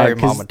there. Yeah, sorry,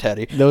 Mama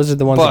Teddy. Those are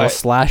the ones that will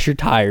slash your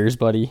tires,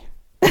 buddy.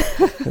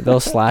 They'll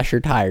slash your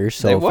tires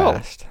so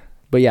fast.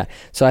 But yeah,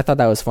 so I thought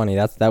that was funny.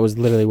 That was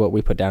literally what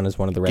we put down as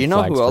one of the red flags. Do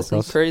you know who else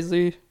is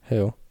crazy?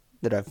 Who?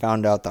 That I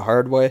found out the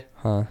hard way?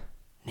 Huh?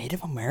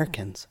 Native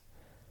Americans.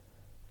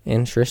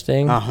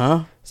 Interesting.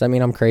 Uh-huh. Does that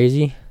mean I'm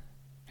crazy?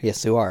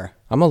 Yes, you are.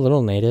 I'm a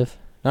little native.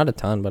 Not a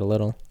ton, but a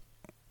little.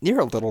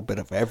 You're a little bit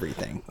of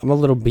everything. I'm a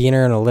little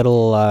beaner and a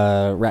little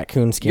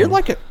raccoon skin. You're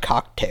like a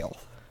cocktail.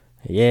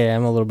 Yeah,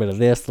 I'm a little bit of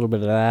this, a little bit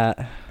of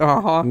that.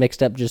 Uh-huh.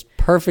 Mixed up just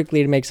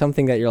perfectly to make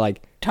something that you're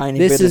like, tiny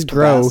this bit is of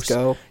gross.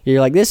 Tabasco.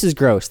 You're like, this is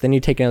gross. Then you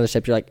take another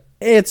sip, you're like,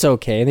 it's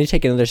okay. And then you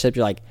take another sip,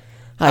 you're like,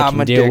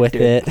 I'm deal with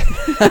it.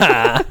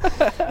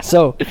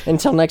 So,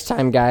 until next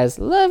time, guys.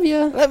 Love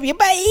you. Love you.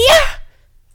 Bye.